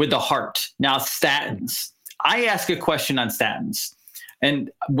with the heart. Now, statins. I ask a question on statins.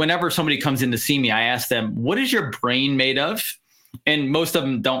 And whenever somebody comes in to see me, I ask them, what is your brain made of? And most of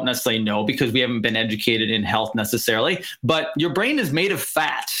them don't necessarily know because we haven't been educated in health necessarily. But your brain is made of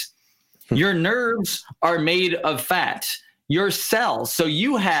fat. Your nerves are made of fat. Your cells. So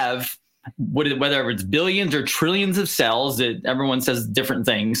you have whether it's billions or trillions of cells, that everyone says different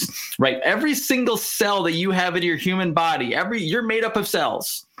things, right? Every single cell that you have in your human body, you're made up of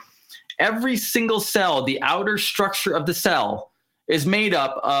cells. Every single cell, the outer structure of the cell is made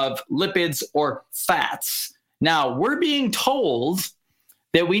up of lipids or fats. Now, we're being told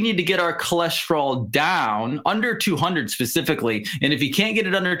that we need to get our cholesterol down under 200 specifically. And if you can't get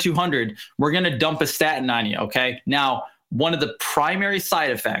it under 200, we're going to dump a statin on you, okay? Now, one of the primary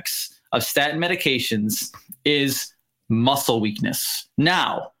side effects of statin medications is muscle weakness.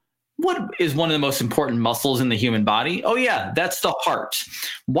 Now, what is one of the most important muscles in the human body? Oh yeah, that's the heart.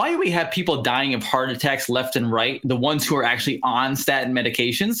 Why do we have people dying of heart attacks left and right, the ones who are actually on statin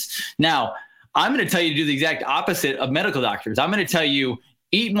medications? Now, I'm going to tell you to do the exact opposite of medical doctors. I'm going to tell you,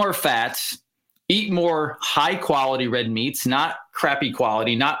 eat more fats, eat more high quality red meats, not crappy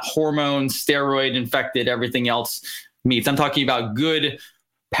quality, not hormones, steroid infected, everything else meats. I'm talking about good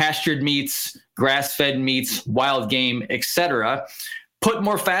pastured meats, grass-fed meats, wild game, etc. Put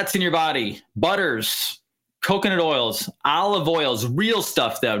more fats in your body, butters, coconut oils, olive oils, real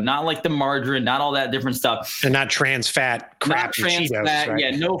stuff though, not like the margarine, not all that different stuff. And not trans fat crap. Not trans fat, right?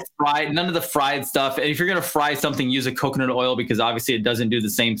 Yeah, no fried, none of the fried stuff. And if you're gonna fry something, use a coconut oil because obviously it doesn't do the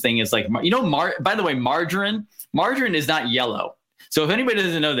same thing as by the way, margarine is not yellow. So if anybody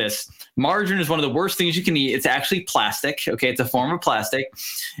doesn't know this, margarine is one of the worst things you can eat. It's actually plastic. Okay, it's a form of plastic.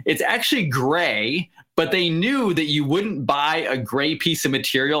 It's actually gray, but they knew that you wouldn't buy a gray piece of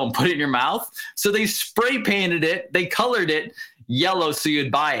material and put it in your mouth. So they spray painted it. They colored it yellow so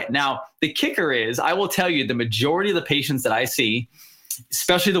you'd buy it. Now, the kicker is, I will tell you, the majority of the patients that I see,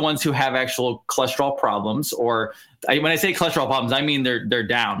 especially the ones who have actual cholesterol problems, or when I say cholesterol problems, I mean they're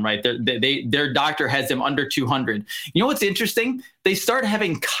down, right? Their doctor has them under 200. You know what's interesting? They start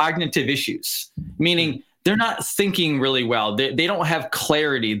having cognitive issues, meaning they're not thinking really well. They don't have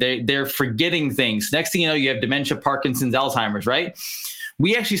clarity. They're forgetting things. Next thing you know, you have dementia, Parkinson's, Alzheimer's, right?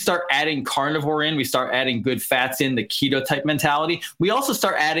 We actually start adding carnivore in. We start adding good fats in, the keto type mentality. We also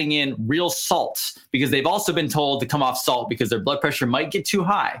start adding in real salt because they've also been told to come off salt because their blood pressure might get too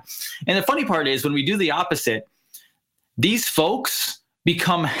high. And the funny part is when we do the opposite, these folks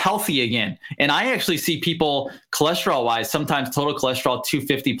become healthy again. And I actually see people cholesterol wise, sometimes total cholesterol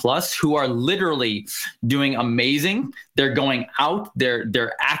 250 plus, who are literally doing amazing. They're going out,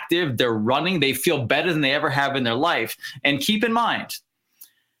 they're active, they're running, they feel better than they ever have in their life. And keep in mind,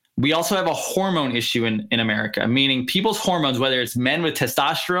 we also have a hormone issue in America, meaning people's hormones, whether it's men with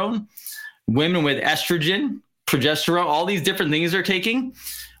testosterone, women with estrogen, progesterone, all these different things they're taking.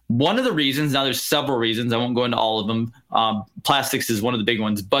 One of the reasons, now there's several reasons, I won't go into all of them. Plastics is one of the big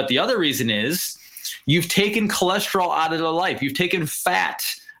ones. But the other reason is you've taken cholesterol out of the life. You've taken fat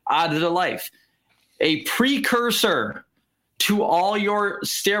out of the life. A precursor to all your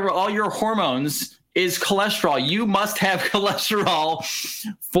hormones is cholesterol. You must have cholesterol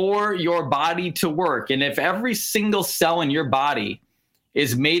for your body to work. And if every single cell in your body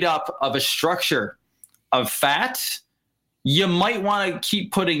is made up of a structure of fat you might want to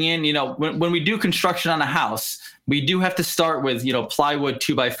keep putting in, when we do construction on a house, we do have to start with, plywood,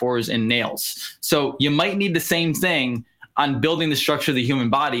 2x4s and nails. So you might need the same thing on building the structure of the human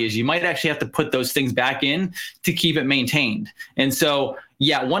body. Is you might actually have to put those things back in to keep it maintained. And so,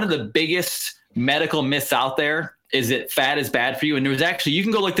 yeah, one of the biggest medical myths out there is that fat is bad for you. And there's actually, you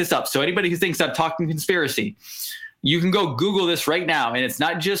can go look this up. So anybody who thinks I'm talking conspiracy, you can go Google this right now. And it's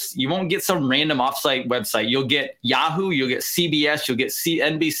not just, you won't get some random offsite website. You'll get Yahoo, you'll get CBS, you'll get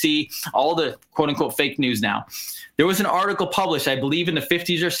NBC, all the quote unquote fake news now. There was an article published, I believe in the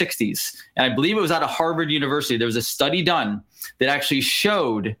 50s or 60s, and I believe it was out of Harvard University. There was a study done that actually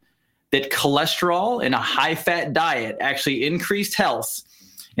showed that cholesterol in a high fat diet actually increased health,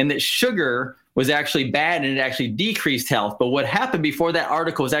 and that sugar was actually bad and it actually decreased health. But what happened before that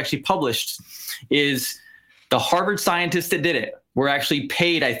article was actually published is the Harvard scientists that did it were actually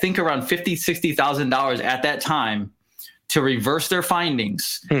paid, I think, around $50,000, $60,000 at that time to reverse their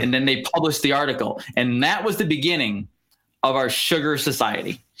findings. And then they published the article. And that was the beginning of our sugar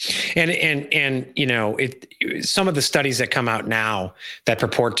society. And some of the studies that come out now that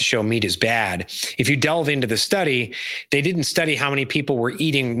purport to show meat is bad, if you delve into the study, they didn't study how many people were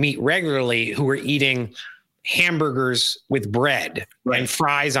eating meat regularly who were eating hamburgers with bread and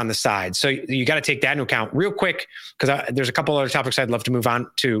fries on the side. So you got to take that into account real quick, because there's a couple other topics I'd love to move on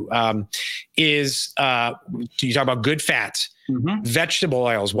to. You talk about good fats, vegetable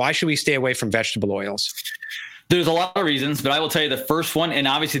oils. Why should we stay away from vegetable oils? There's a lot of reasons, but I will tell you the first one, and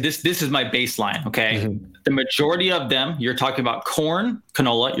obviously this is my baseline, okay? The majority of them, you're talking about corn,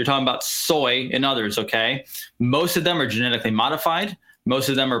 canola, you're talking about soy and others, okay? Most of them are genetically modified. Most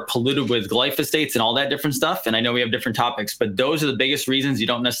of them are polluted with glyphosates and all that different stuff. And I know we have different topics, but those are the biggest reasons you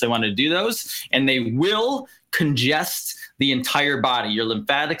don't necessarily want to do those. And they will congest the entire body. Your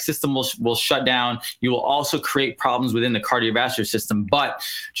lymphatic system will shut down. You will also create problems within the cardiovascular system. But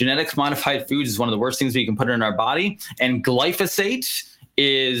genetic modified foods is one of the worst things we can put in our body. And glyphosate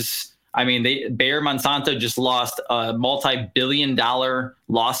is, Bayer Monsanto just lost a multi-billion-dollar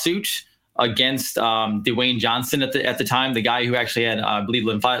lawsuit against Dwayne Johnson at the time, the guy who actually had, I believe,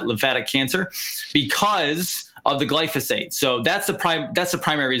 lymphatic cancer, because of the glyphosate. So that's the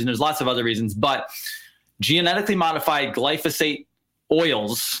primary reason. There's lots of other reasons, but genetically modified glyphosate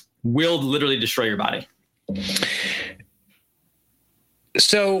oils will literally destroy your body.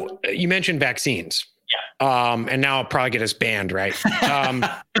 So you mentioned vaccines. Yeah. And now I'll probably get us banned, right?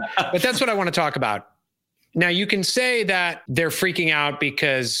 But that's what I want to talk about. Now, you can say that they're freaking out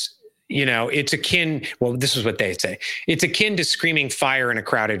because it's akin, well, this is what they say. It's akin to screaming fire in a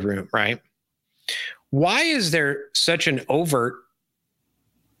crowded room, right? Why is there such an overt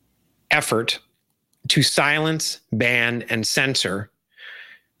effort to silence, ban, and censor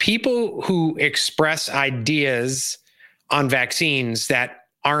people who express ideas on vaccines that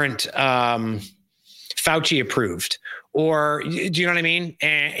aren't Fauci approved? Or do you know what I mean?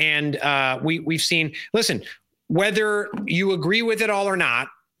 And we've seen, listen, whether you agree with it all or not,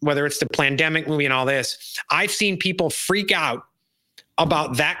 whether it's the pandemic movie and all this, I've seen people freak out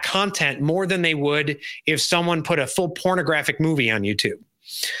about that content more than they would if someone put a full pornographic movie on YouTube,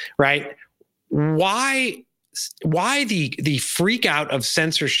 right? Why the freak out of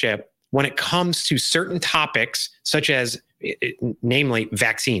censorship when it comes to certain topics, such as, namely,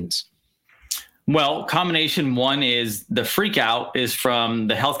 vaccines? Well, combination one is the freak out is from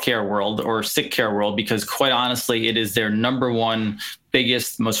the healthcare world or sick care world, because quite honestly, it is their number one,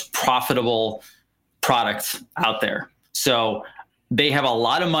 biggest, most profitable product out there. So they have a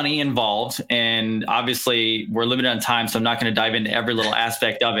lot of money involved, and obviously we're limited on time, so I'm not going to dive into every little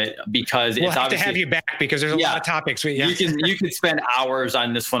aspect of it, because we'll have to have you back, because there's a lot of topics. You can spend hours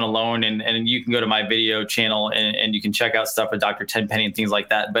on this one alone, and you can go to my video channel and you can check out stuff with Dr. Tenpenny and things like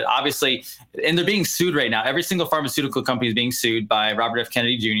that. But obviously, and they're being sued right now. Every single pharmaceutical company is being sued by Robert F.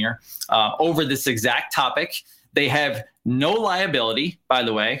 Kennedy Jr. Over this exact topic. They have no liability, by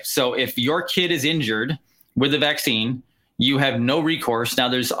the way. So if your kid is injured with the vaccine, you have no recourse. Now,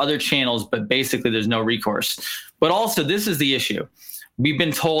 there's other channels, but basically there's no recourse. But also, this is the issue. We've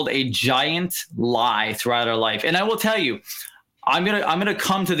been told a giant lie throughout our life. And I will tell you, I'm gonna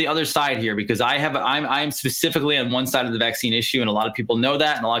come to the other side here, because I'm specifically on one side of the vaccine issue, and a lot of people know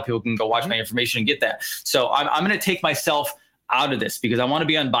that, and a lot of people can go watch my information and get that. So I'm going to take myself out of this, because I want to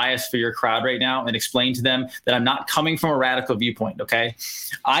be unbiased for your crowd right now and explain to them that I'm not coming from a radical viewpoint. Okay,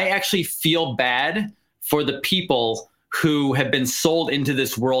 I actually feel bad for the people who have been sold into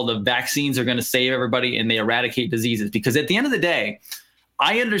this world of vaccines are going to save everybody and they eradicate diseases. Because at the end of the day,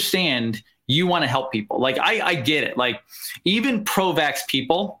 I understand you want to help people. Like, I get it. Like, even pro-vax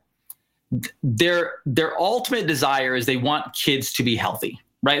people, their ultimate desire is they want kids to be healthy.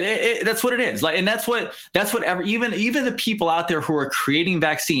 Right. That's what it is. Like, and that's what even the people out there who are creating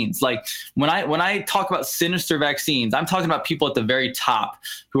vaccines. Like when I talk about sinister vaccines, I'm talking about people at the very top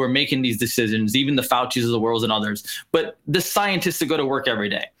who are making these decisions, even the Faucis of the world and others. But the scientists that go to work every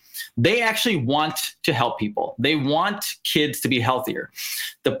day, they actually want to help people. They want kids to be healthier.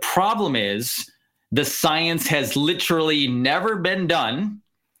 The problem is the science has literally never been done.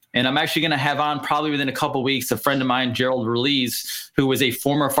 And I'm actually going to have on probably within a couple of weeks a friend of mine, Gerald Ruiz, who was a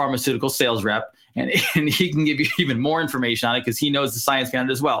former pharmaceutical sales rep, and he can give you even more information on it because he knows the science behind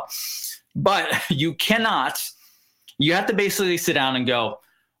it as well. But you have to basically sit down and go,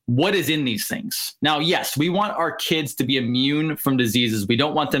 what is in these things? Now, yes, we want our kids to be immune from diseases. We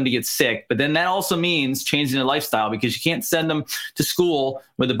don't want them to get sick, but then that also means changing their lifestyle, because you can't send them to school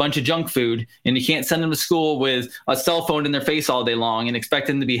with a bunch of junk food, and you can't send them to school with a cell phone in their face all day long and expect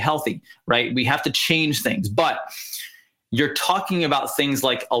them to be healthy, right? We have to change things. But you're talking about things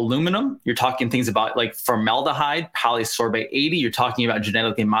like aluminum. You're talking things about like formaldehyde, polysorbate 80. You're talking about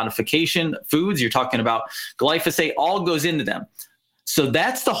genetically modification foods. You're talking about glyphosate, all goes into them. So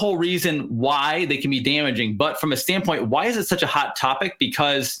that's the whole reason why they can be damaging. But from a standpoint, why is it such a hot topic?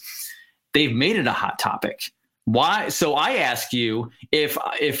 Because they've made it a hot topic. Why? So I ask you, if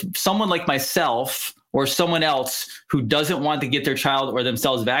someone like myself or someone else who doesn't want to get their child or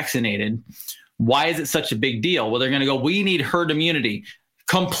themselves vaccinated, why is it such a big deal? Well, they're going to go, we need herd immunity.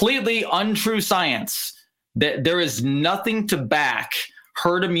 Completely untrue science. That there is nothing to back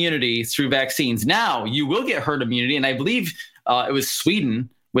herd immunity through vaccines. Now, you will get herd immunity, and I believe it was Sweden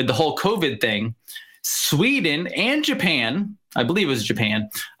with the whole COVID thing. Sweden and Japan, I believe it was Japan,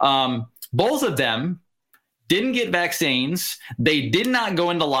 both of them didn't get vaccines. They did not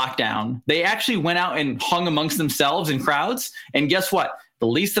go into lockdown. They actually went out and hung amongst themselves in crowds. And guess what? The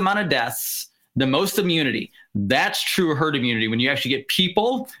least amount of deaths, the most immunity. That's true herd immunity, when you actually get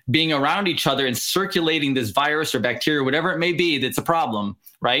people being around each other and circulating this virus or bacteria, whatever it may be, that's a problem,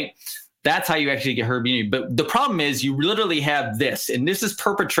 right? That's how you actually get herd immunity. But the problem is you literally have this, and this is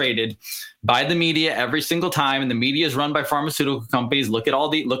perpetrated by the media every single time. And the media is run by pharmaceutical companies. Look at all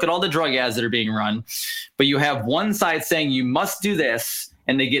the drug ads that are being run. But you have one side saying you must do this,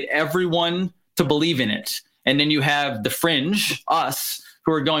 and they get everyone to believe in it. And then you have the fringe, us,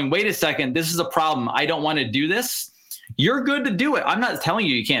 who are going, wait a second, this is a problem. I don't want to do this. You're good to do it. I'm not telling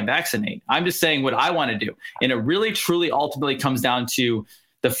you can't vaccinate. I'm just saying what I want to do. And it really, truly, ultimately comes down to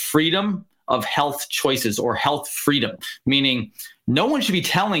the freedom of health choices, or health freedom, meaning no one should be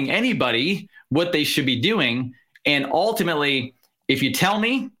telling anybody what they should be doing. And ultimately, if you tell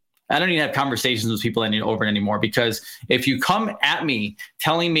me, I don't even have conversations with people over anymore, because if you come at me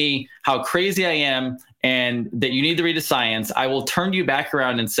telling me how crazy I am and that you need to read the science, I will turn you back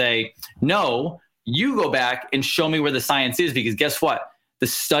around and say, no, you go back and show me where the science is, because guess what? The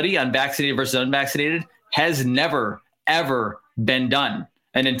study on vaccinated versus unvaccinated has never, ever been done.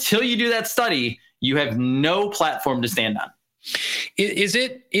 And until you do that study, you have no platform to stand on. Is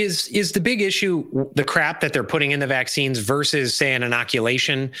the big issue the crap that they're putting in the vaccines versus, say, an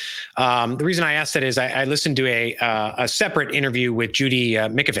inoculation? The reason I asked that is I listened to a separate interview with Judy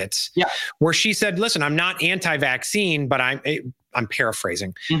Mikovits, where she said, listen, I'm not anti-vaccine, but I'm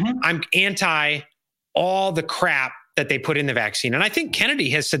paraphrasing. Mm-hmm. I'm anti all the crap that they put in the vaccine. And I think Kennedy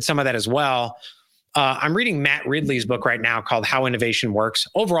has said some of that as well. I'm reading Matt Ridley's book right now called How Innovation Works.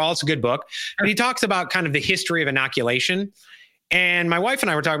 Overall, it's a good book, but he talks about kind of the history of inoculation. And my wife and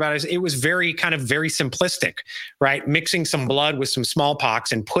I were talking about it. It was very simplistic, right? Mixing some blood with some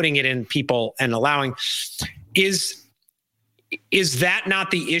smallpox and putting it in people and allowing. Is that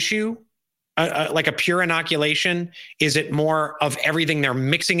not the issue? Like a pure inoculation? Is it more of everything they're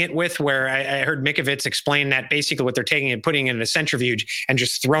mixing it with? Where I heard Mikovits explain that basically what they're taking and putting it in a centrifuge and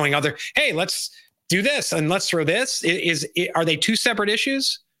just throwing hey, let's do this and let's throw this. Are they two separate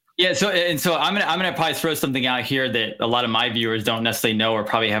issues? Yeah. So I'm gonna probably throw something out here that a lot of my viewers don't necessarily know or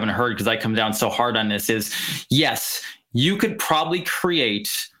probably haven't heard, because I come down so hard on this. Is yes, you could probably create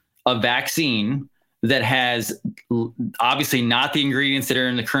a vaccine that has obviously not the ingredients that are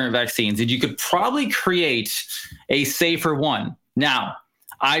in the current vaccines, and you could probably create a safer one. Now,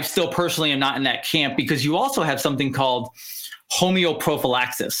 I still personally am not in that camp, because you also have something called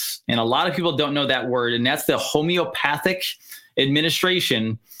homeoprophylaxis. And a lot of people don't know that word. And that's the homeopathic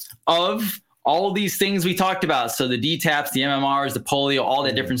administration of all these things we talked about. So the DTaps, the MMRs, the polio, all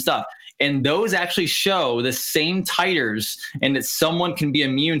that different stuff. And those actually show the same titers, and that someone can be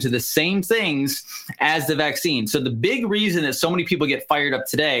immune to the same things as the vaccine. So the big reason that so many people get fired up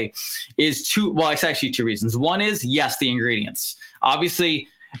today is it's actually two reasons. One is, yes, the ingredients. Obviously,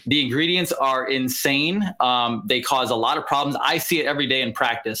 The ingredients are insane. They cause a lot of problems. I see it every day in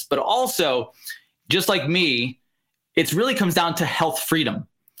practice. But also, just like me, it really comes down to health freedom.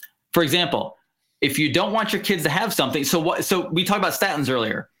 For example, if you don't want your kids to have something, so we talked about statins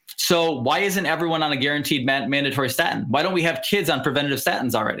earlier. So why isn't everyone on a guaranteed mandatory statin? Why don't we have kids on preventative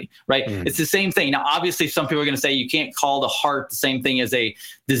statins already, right? It's the same thing. Now, obviously, some people are going to say you can't call the heart the same thing as a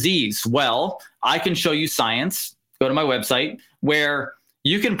disease. Well, I can show you science. Go to my website where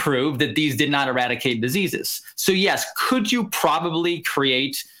you can prove that these did not eradicate diseases. So yes, could you probably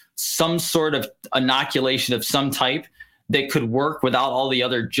create some sort of inoculation of some type that could work without all the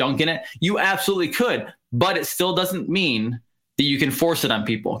other junk in it? You absolutely could, but it still doesn't mean that you can force it on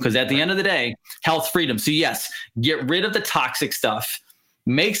people, because at the end of the day, health freedom. So yes, get rid of the toxic stuff,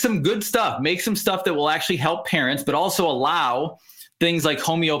 make some good stuff, make some stuff that will actually help parents, but also allow things like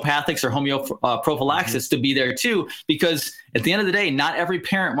homeopathics or prophylaxis to be there too, because at the end of the day, not every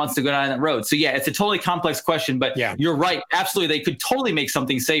parent wants to go down that road. So yeah, it's a totally complex question, but you're right. Absolutely. They could totally make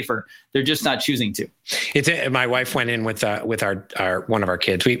something safer. They're just not choosing to. My wife went in with our one of our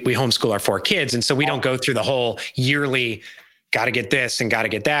kids. We homeschool our 4 kids. And so we don't go through the whole yearly, got to get this and got to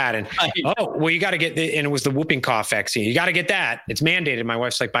get that. And, you got to get, and it was the whooping cough vaccine. You got to get that. It's mandated. My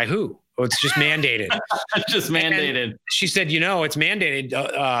wife's like, by who? Oh, it's just mandated. It's just mandated. And she said, it's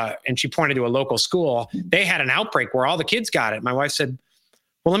mandated. And she pointed to a local school. They had an outbreak where all the kids got it. My wife said,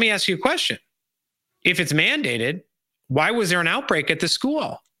 well, let me ask you a question. If it's mandated, why was there an outbreak at the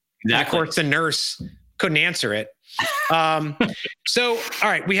school? Exactly. And of course, the nurse couldn't answer it. So, all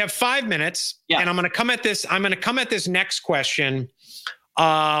right, we have 5 minutes, and I'm going to come at this next question,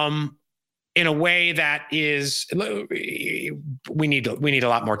 in a way that is, we need a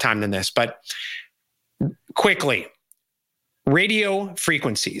lot more time than this, but quickly, radio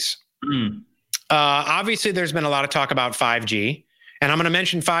frequencies. Obviously there's been a lot of talk about 5G, and I'm going to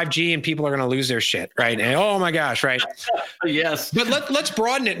mention 5G and people are going to lose their shit. Right. And, oh my gosh. Right. Yes. But let's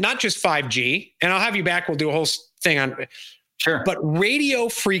broaden it, not just 5G, and I'll have you back. We'll do a whole thing on, sure. But radio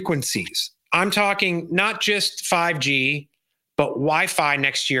frequencies. I'm talking not just 5G, but Wi-Fi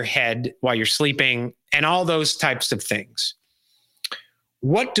next to your head while you're sleeping and all those types of things.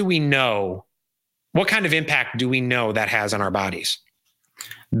 What do we know? What kind of impact do we know that has on our bodies?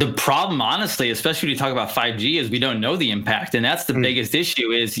 The problem, honestly, especially when you talk about 5G, is we don't know the impact. And that's the biggest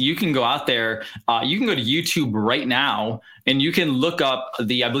issue. Is you can go out there, you can go to YouTube right now, and you can look up I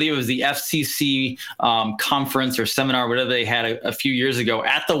believe it was the FCC conference or seminar, whatever they had a few years ago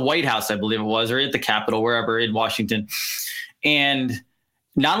at the White House, I believe it was, or at the Capitol, wherever in Washington. And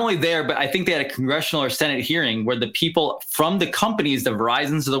not only there, but I think they had a congressional or Senate hearing where the people from the companies, the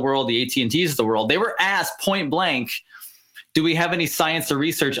Verizons of the world, the AT&Ts of the world, they were asked point blank, do we have any science or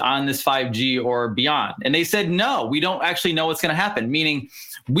research on this 5G or beyond? And they said, no, we don't actually know what's going to happen, meaning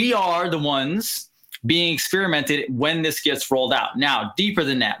we are the ones being experimented when this gets rolled out. Now, deeper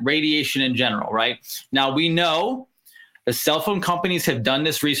than that, radiation in general, right? Now, we know the cell phone companies have done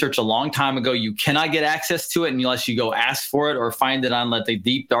this research a long time ago. You cannot get access to it unless you go ask for it or find it on the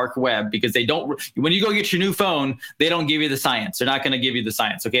deep, dark web, because they don't, when you go get your new phone, they don't give you the science. They're not going to give you the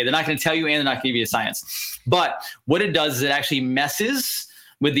science. Okay. They're not going to tell you, and they're not going to give you the science. But what it does is it actually messes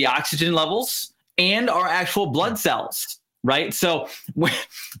with the oxygen levels and our actual blood cells. Right. So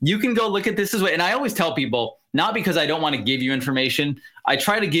you can go look at this as well. And I always tell people, not because I don't want to give you information, I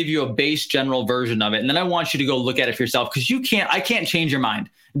try to give you a base general version of it. And then I want you to go look at it for yourself, because I can't change your mind.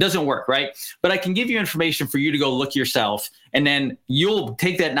 It doesn't work. Right. But I can give you information for you to go look yourself, and then you'll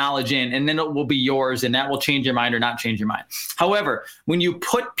take that knowledge in, and then it will be yours, and that will change your mind or not change your mind. However, when you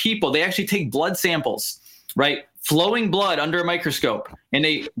put people, they actually take blood samples, right? Flowing blood under a microscope, and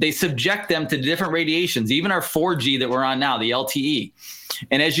they subject them to different radiations, even our 4G that we're on now, the LTE.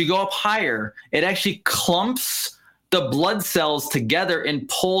 And as you go up higher, it actually clumps the blood cells together and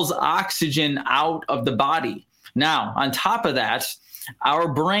pulls oxygen out of the body. Now, on top of that, our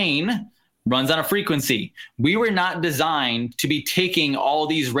brain runs on a frequency. We were not designed to be taking all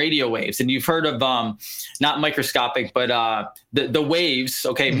these radio waves. And you've heard of, not microscopic, but the waves,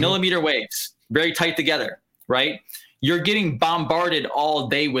 okay, millimeter waves, very tight together. Right? You're getting bombarded all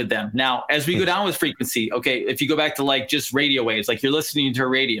day with them. Now, as we go down with frequency, okay, if you go back to just radio waves, like you're listening to a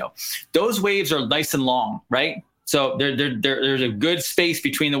radio, those waves are nice and long, right? So there's a good space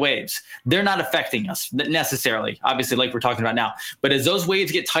between the waves. They're not affecting us necessarily, obviously, like we're talking about now. But as those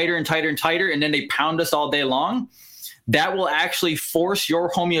waves get tighter and tighter and tighter, and then they pound us all day long, that will actually force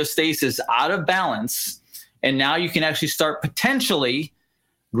your homeostasis out of balance. And now you can actually start potentially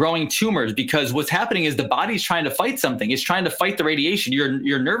growing tumors, because what's happening is the body's trying to fight something. It's trying to fight the radiation.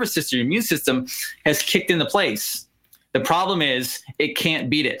 Your nervous system, your immune system has kicked into place. The problem is it can't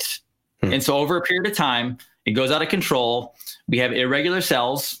beat it. And so over a period of time, it goes out of control. We have irregular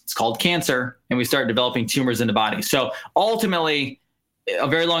cells. It's called cancer. And we start developing tumors in the body. So ultimately, a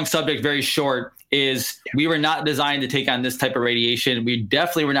very long subject, very short, is we were not designed to take on this type of radiation. We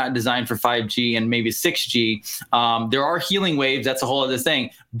definitely were not designed for 5G and maybe 6G. There are healing waves. That's a whole other thing.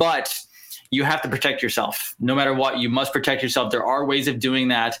 But you have to protect yourself. No matter what, you must protect yourself. There are ways of doing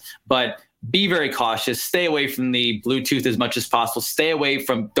that, but be very cautious. Stay away from the Bluetooth as much as possible. Stay away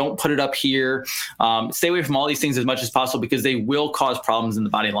from, don't put it up here. Stay away from all these things as much as possible because they will cause problems in the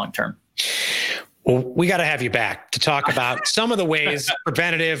body long term. Well, we got to have you back to talk about some of the ways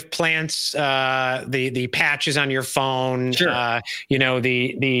preventative plants, the patches on your phone, Sure. What are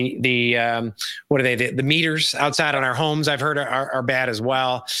they? The meters outside on our homes, I've heard are bad as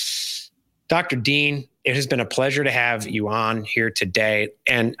well. Dr. Dean, it has been a pleasure to have you on here today.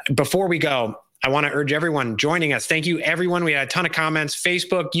 And before we go, I want to urge everyone joining us. Thank you, everyone. We had a ton of comments,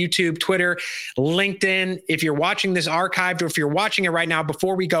 Facebook, YouTube, Twitter, LinkedIn. If you're watching this archived or if you're watching it right now,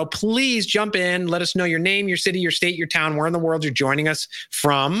 before we go, please jump in. Let us know your name, your city, your state, your town, where in the world you're joining us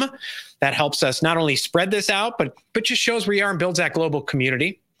from. That helps us not only spread this out, but just shows where you are and builds that global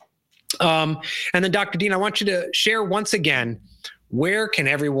community. And then Dr. Dean, I want you to share once again, where can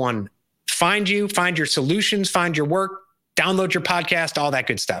everyone find you, find your solutions, find your work, download your podcast, all that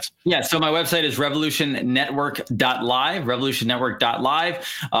good stuff? Yeah. So my website is revolutionnetwork.live,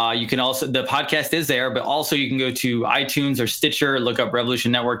 revolutionnetwork.live. You can also, the podcast is there, but also you can go to iTunes or Stitcher, look up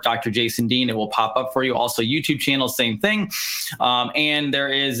Revolution Network, Dr. Jason Dean. It will pop up for you. Also YouTube channel, same thing. And there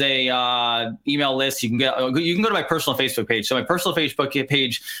is a email list. You can go to my personal Facebook page. So my personal Facebook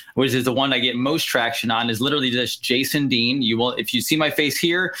page, which is the one I get most traction on, is literally just Jason Dean. You will, if you see my face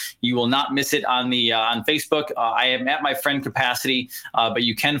here, you will not miss it on the on Facebook. I am at my friend capacity, but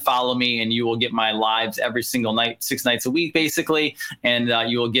you can follow me and you will get my lives every single night, 6 nights a week, basically. And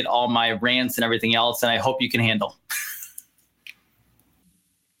you will get all my rants and everything else. And I hope you can handle.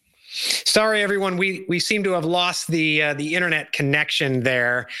 Sorry, everyone. We seem to have lost the internet connection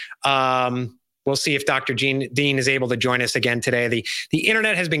there. We'll see if Dr. Dean is able to join us again today. The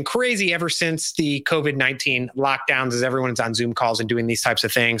internet has been crazy ever since the COVID-19 lockdowns, as everyone's on Zoom calls and doing these types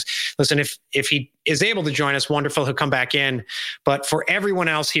of things. Listen, if he is able to join us, wonderful, he'll come back in. But for everyone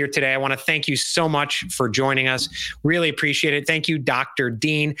else here today, I want to thank you so much for joining us. Really appreciate it. Thank you, Dr.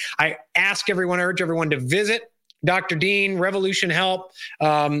 Dean. I urge everyone to visit Dr. Dean, Revolution Help,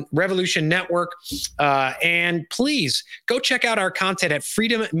 Revolution Network, and please go check out our content at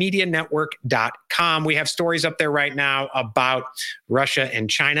freedommedianetwork.com. We have stories up there right now about Russia and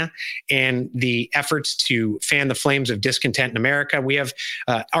China and the efforts to fan the flames of discontent in America. We have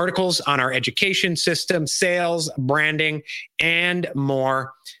articles on our education system, sales, branding, and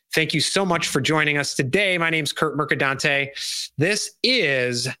more. Thank you so much for joining us today. My name's Kurt Mercadante. This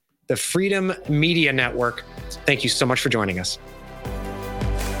is the Freedom Media Network. Thank you so much for joining us.